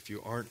sign up if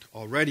you aren't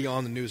already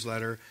on the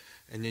newsletter,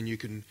 and then you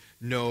can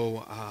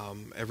know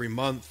every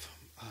month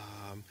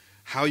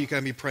how you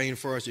can be praying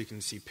for us. You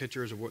can see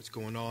pictures of what's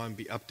going on,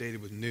 be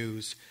updated with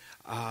news,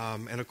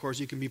 and of course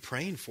you can be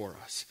praying for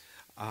us.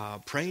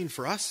 Praying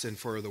for us and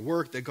for the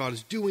work that God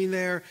is doing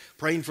there,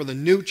 praying for the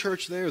new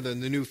church there, the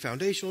new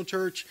foundational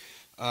church.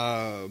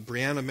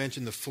 Brianna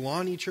mentioned the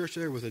Fulani church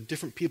there with a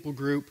different people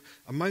group,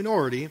 a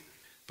minority,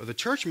 but the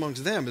church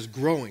amongst them is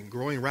growing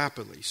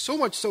grapidly. So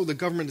much so the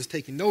government is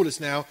taking notice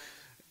now,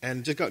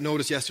 and just got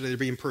notice yesterday they're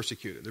being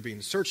persecuted. They're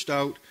being searched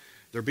out,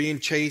 they're being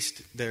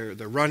chased, they're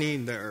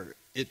running,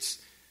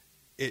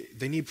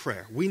 they need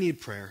prayer. We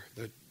need prayer.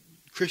 The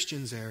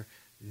Christians there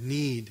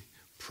need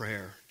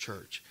prayer,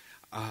 church.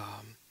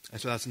 And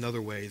so that's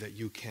another way that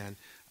you can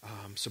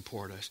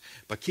support us.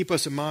 But keep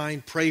us in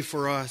mind, pray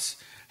for us,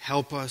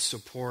 help us,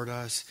 support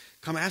us.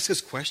 Come ask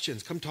us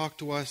questions. Come talk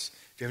to us.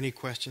 If you have any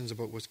questions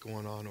about what's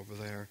going on over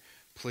there,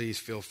 please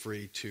feel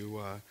free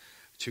to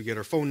get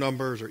our phone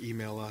numbers or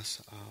email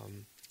us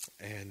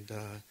and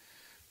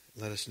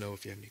let us know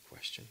if you have any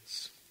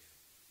questions.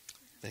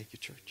 Thank you,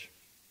 church.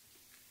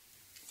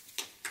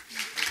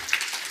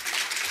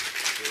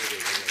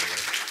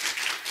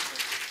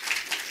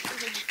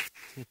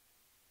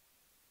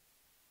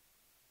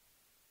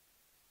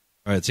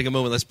 All right, take a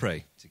moment. Let's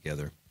pray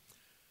together.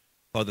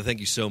 Father, thank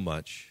you so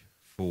much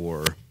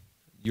for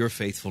your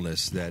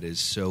faithfulness that is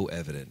so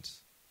evident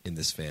in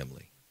this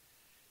family.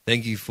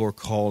 Thank you for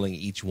calling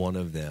each one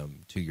of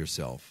them to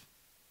yourself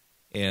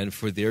and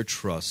for their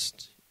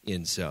trust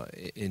in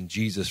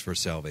Jesus for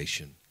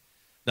salvation,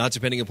 not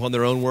depending upon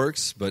their own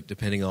works, but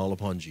depending all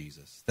upon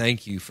Jesus.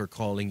 Thank you for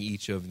calling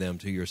each of them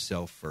to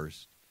yourself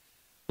first.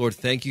 Lord,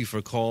 thank you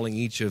for calling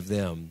each of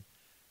them.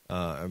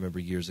 I remember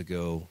years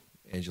ago,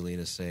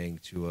 Angelina saying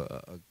to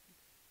a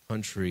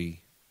country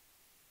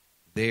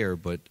there,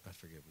 but I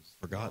forget, it was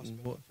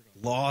forgotten.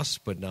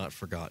 Lost but not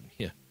forgotten.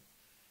 Yeah.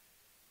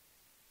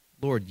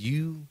 Lord,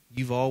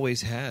 you've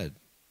always had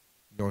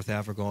North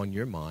Africa on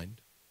your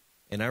mind,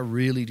 and I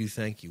really do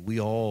thank you.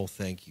 We all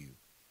thank you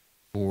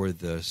for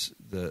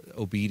the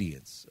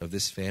obedience of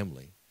this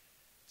family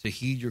to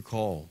heed your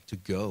call to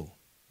go.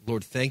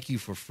 Lord, thank you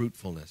for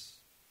fruitfulness.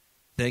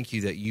 Thank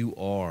you that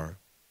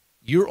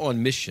you're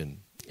on mission.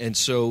 And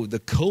so the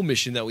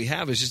co-mission that we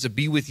have is just to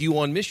be with you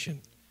on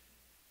mission.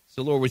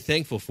 So, Lord, we're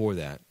thankful for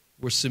that.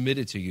 We're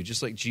submitted to you.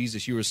 Just like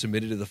Jesus, you were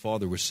submitted to the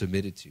Father, we're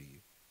submitted to you.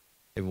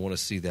 And we want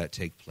to see that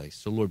take place.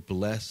 So, Lord,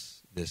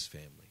 bless this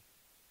family.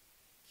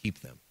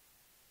 Keep them.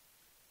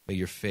 May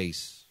your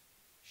face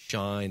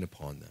shine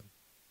upon them.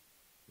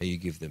 May you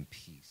give them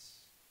peace.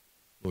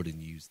 Lord,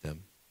 and use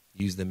them.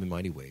 Use them in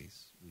mighty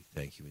ways. We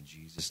thank you. In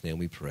Jesus' name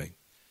we pray.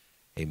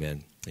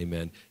 Amen.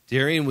 Amen.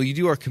 Darian, will you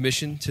do our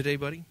commission today,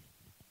 buddy?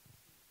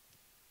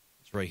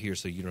 It's right here,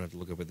 so you don't have to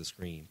look up at the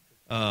screen.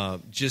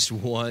 Just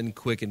one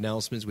quick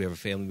announcement. We have a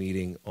family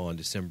meeting on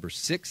December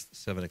 6th,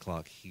 7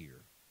 o'clock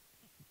here.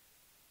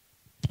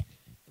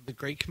 The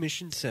Great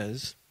Commission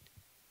says,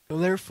 "Go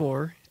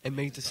therefore and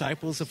make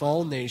disciples of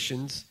all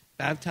nations,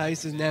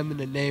 baptizing them in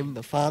the name of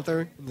the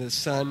Father, and the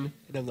Son,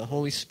 and of the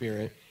Holy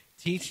Spirit,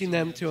 teaching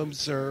them to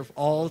observe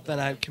all that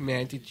I have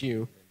commanded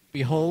you.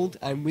 Behold,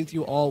 I am with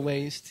you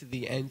always to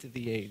the end of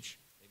the age."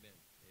 Amen.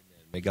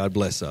 Amen. May God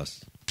bless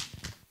us.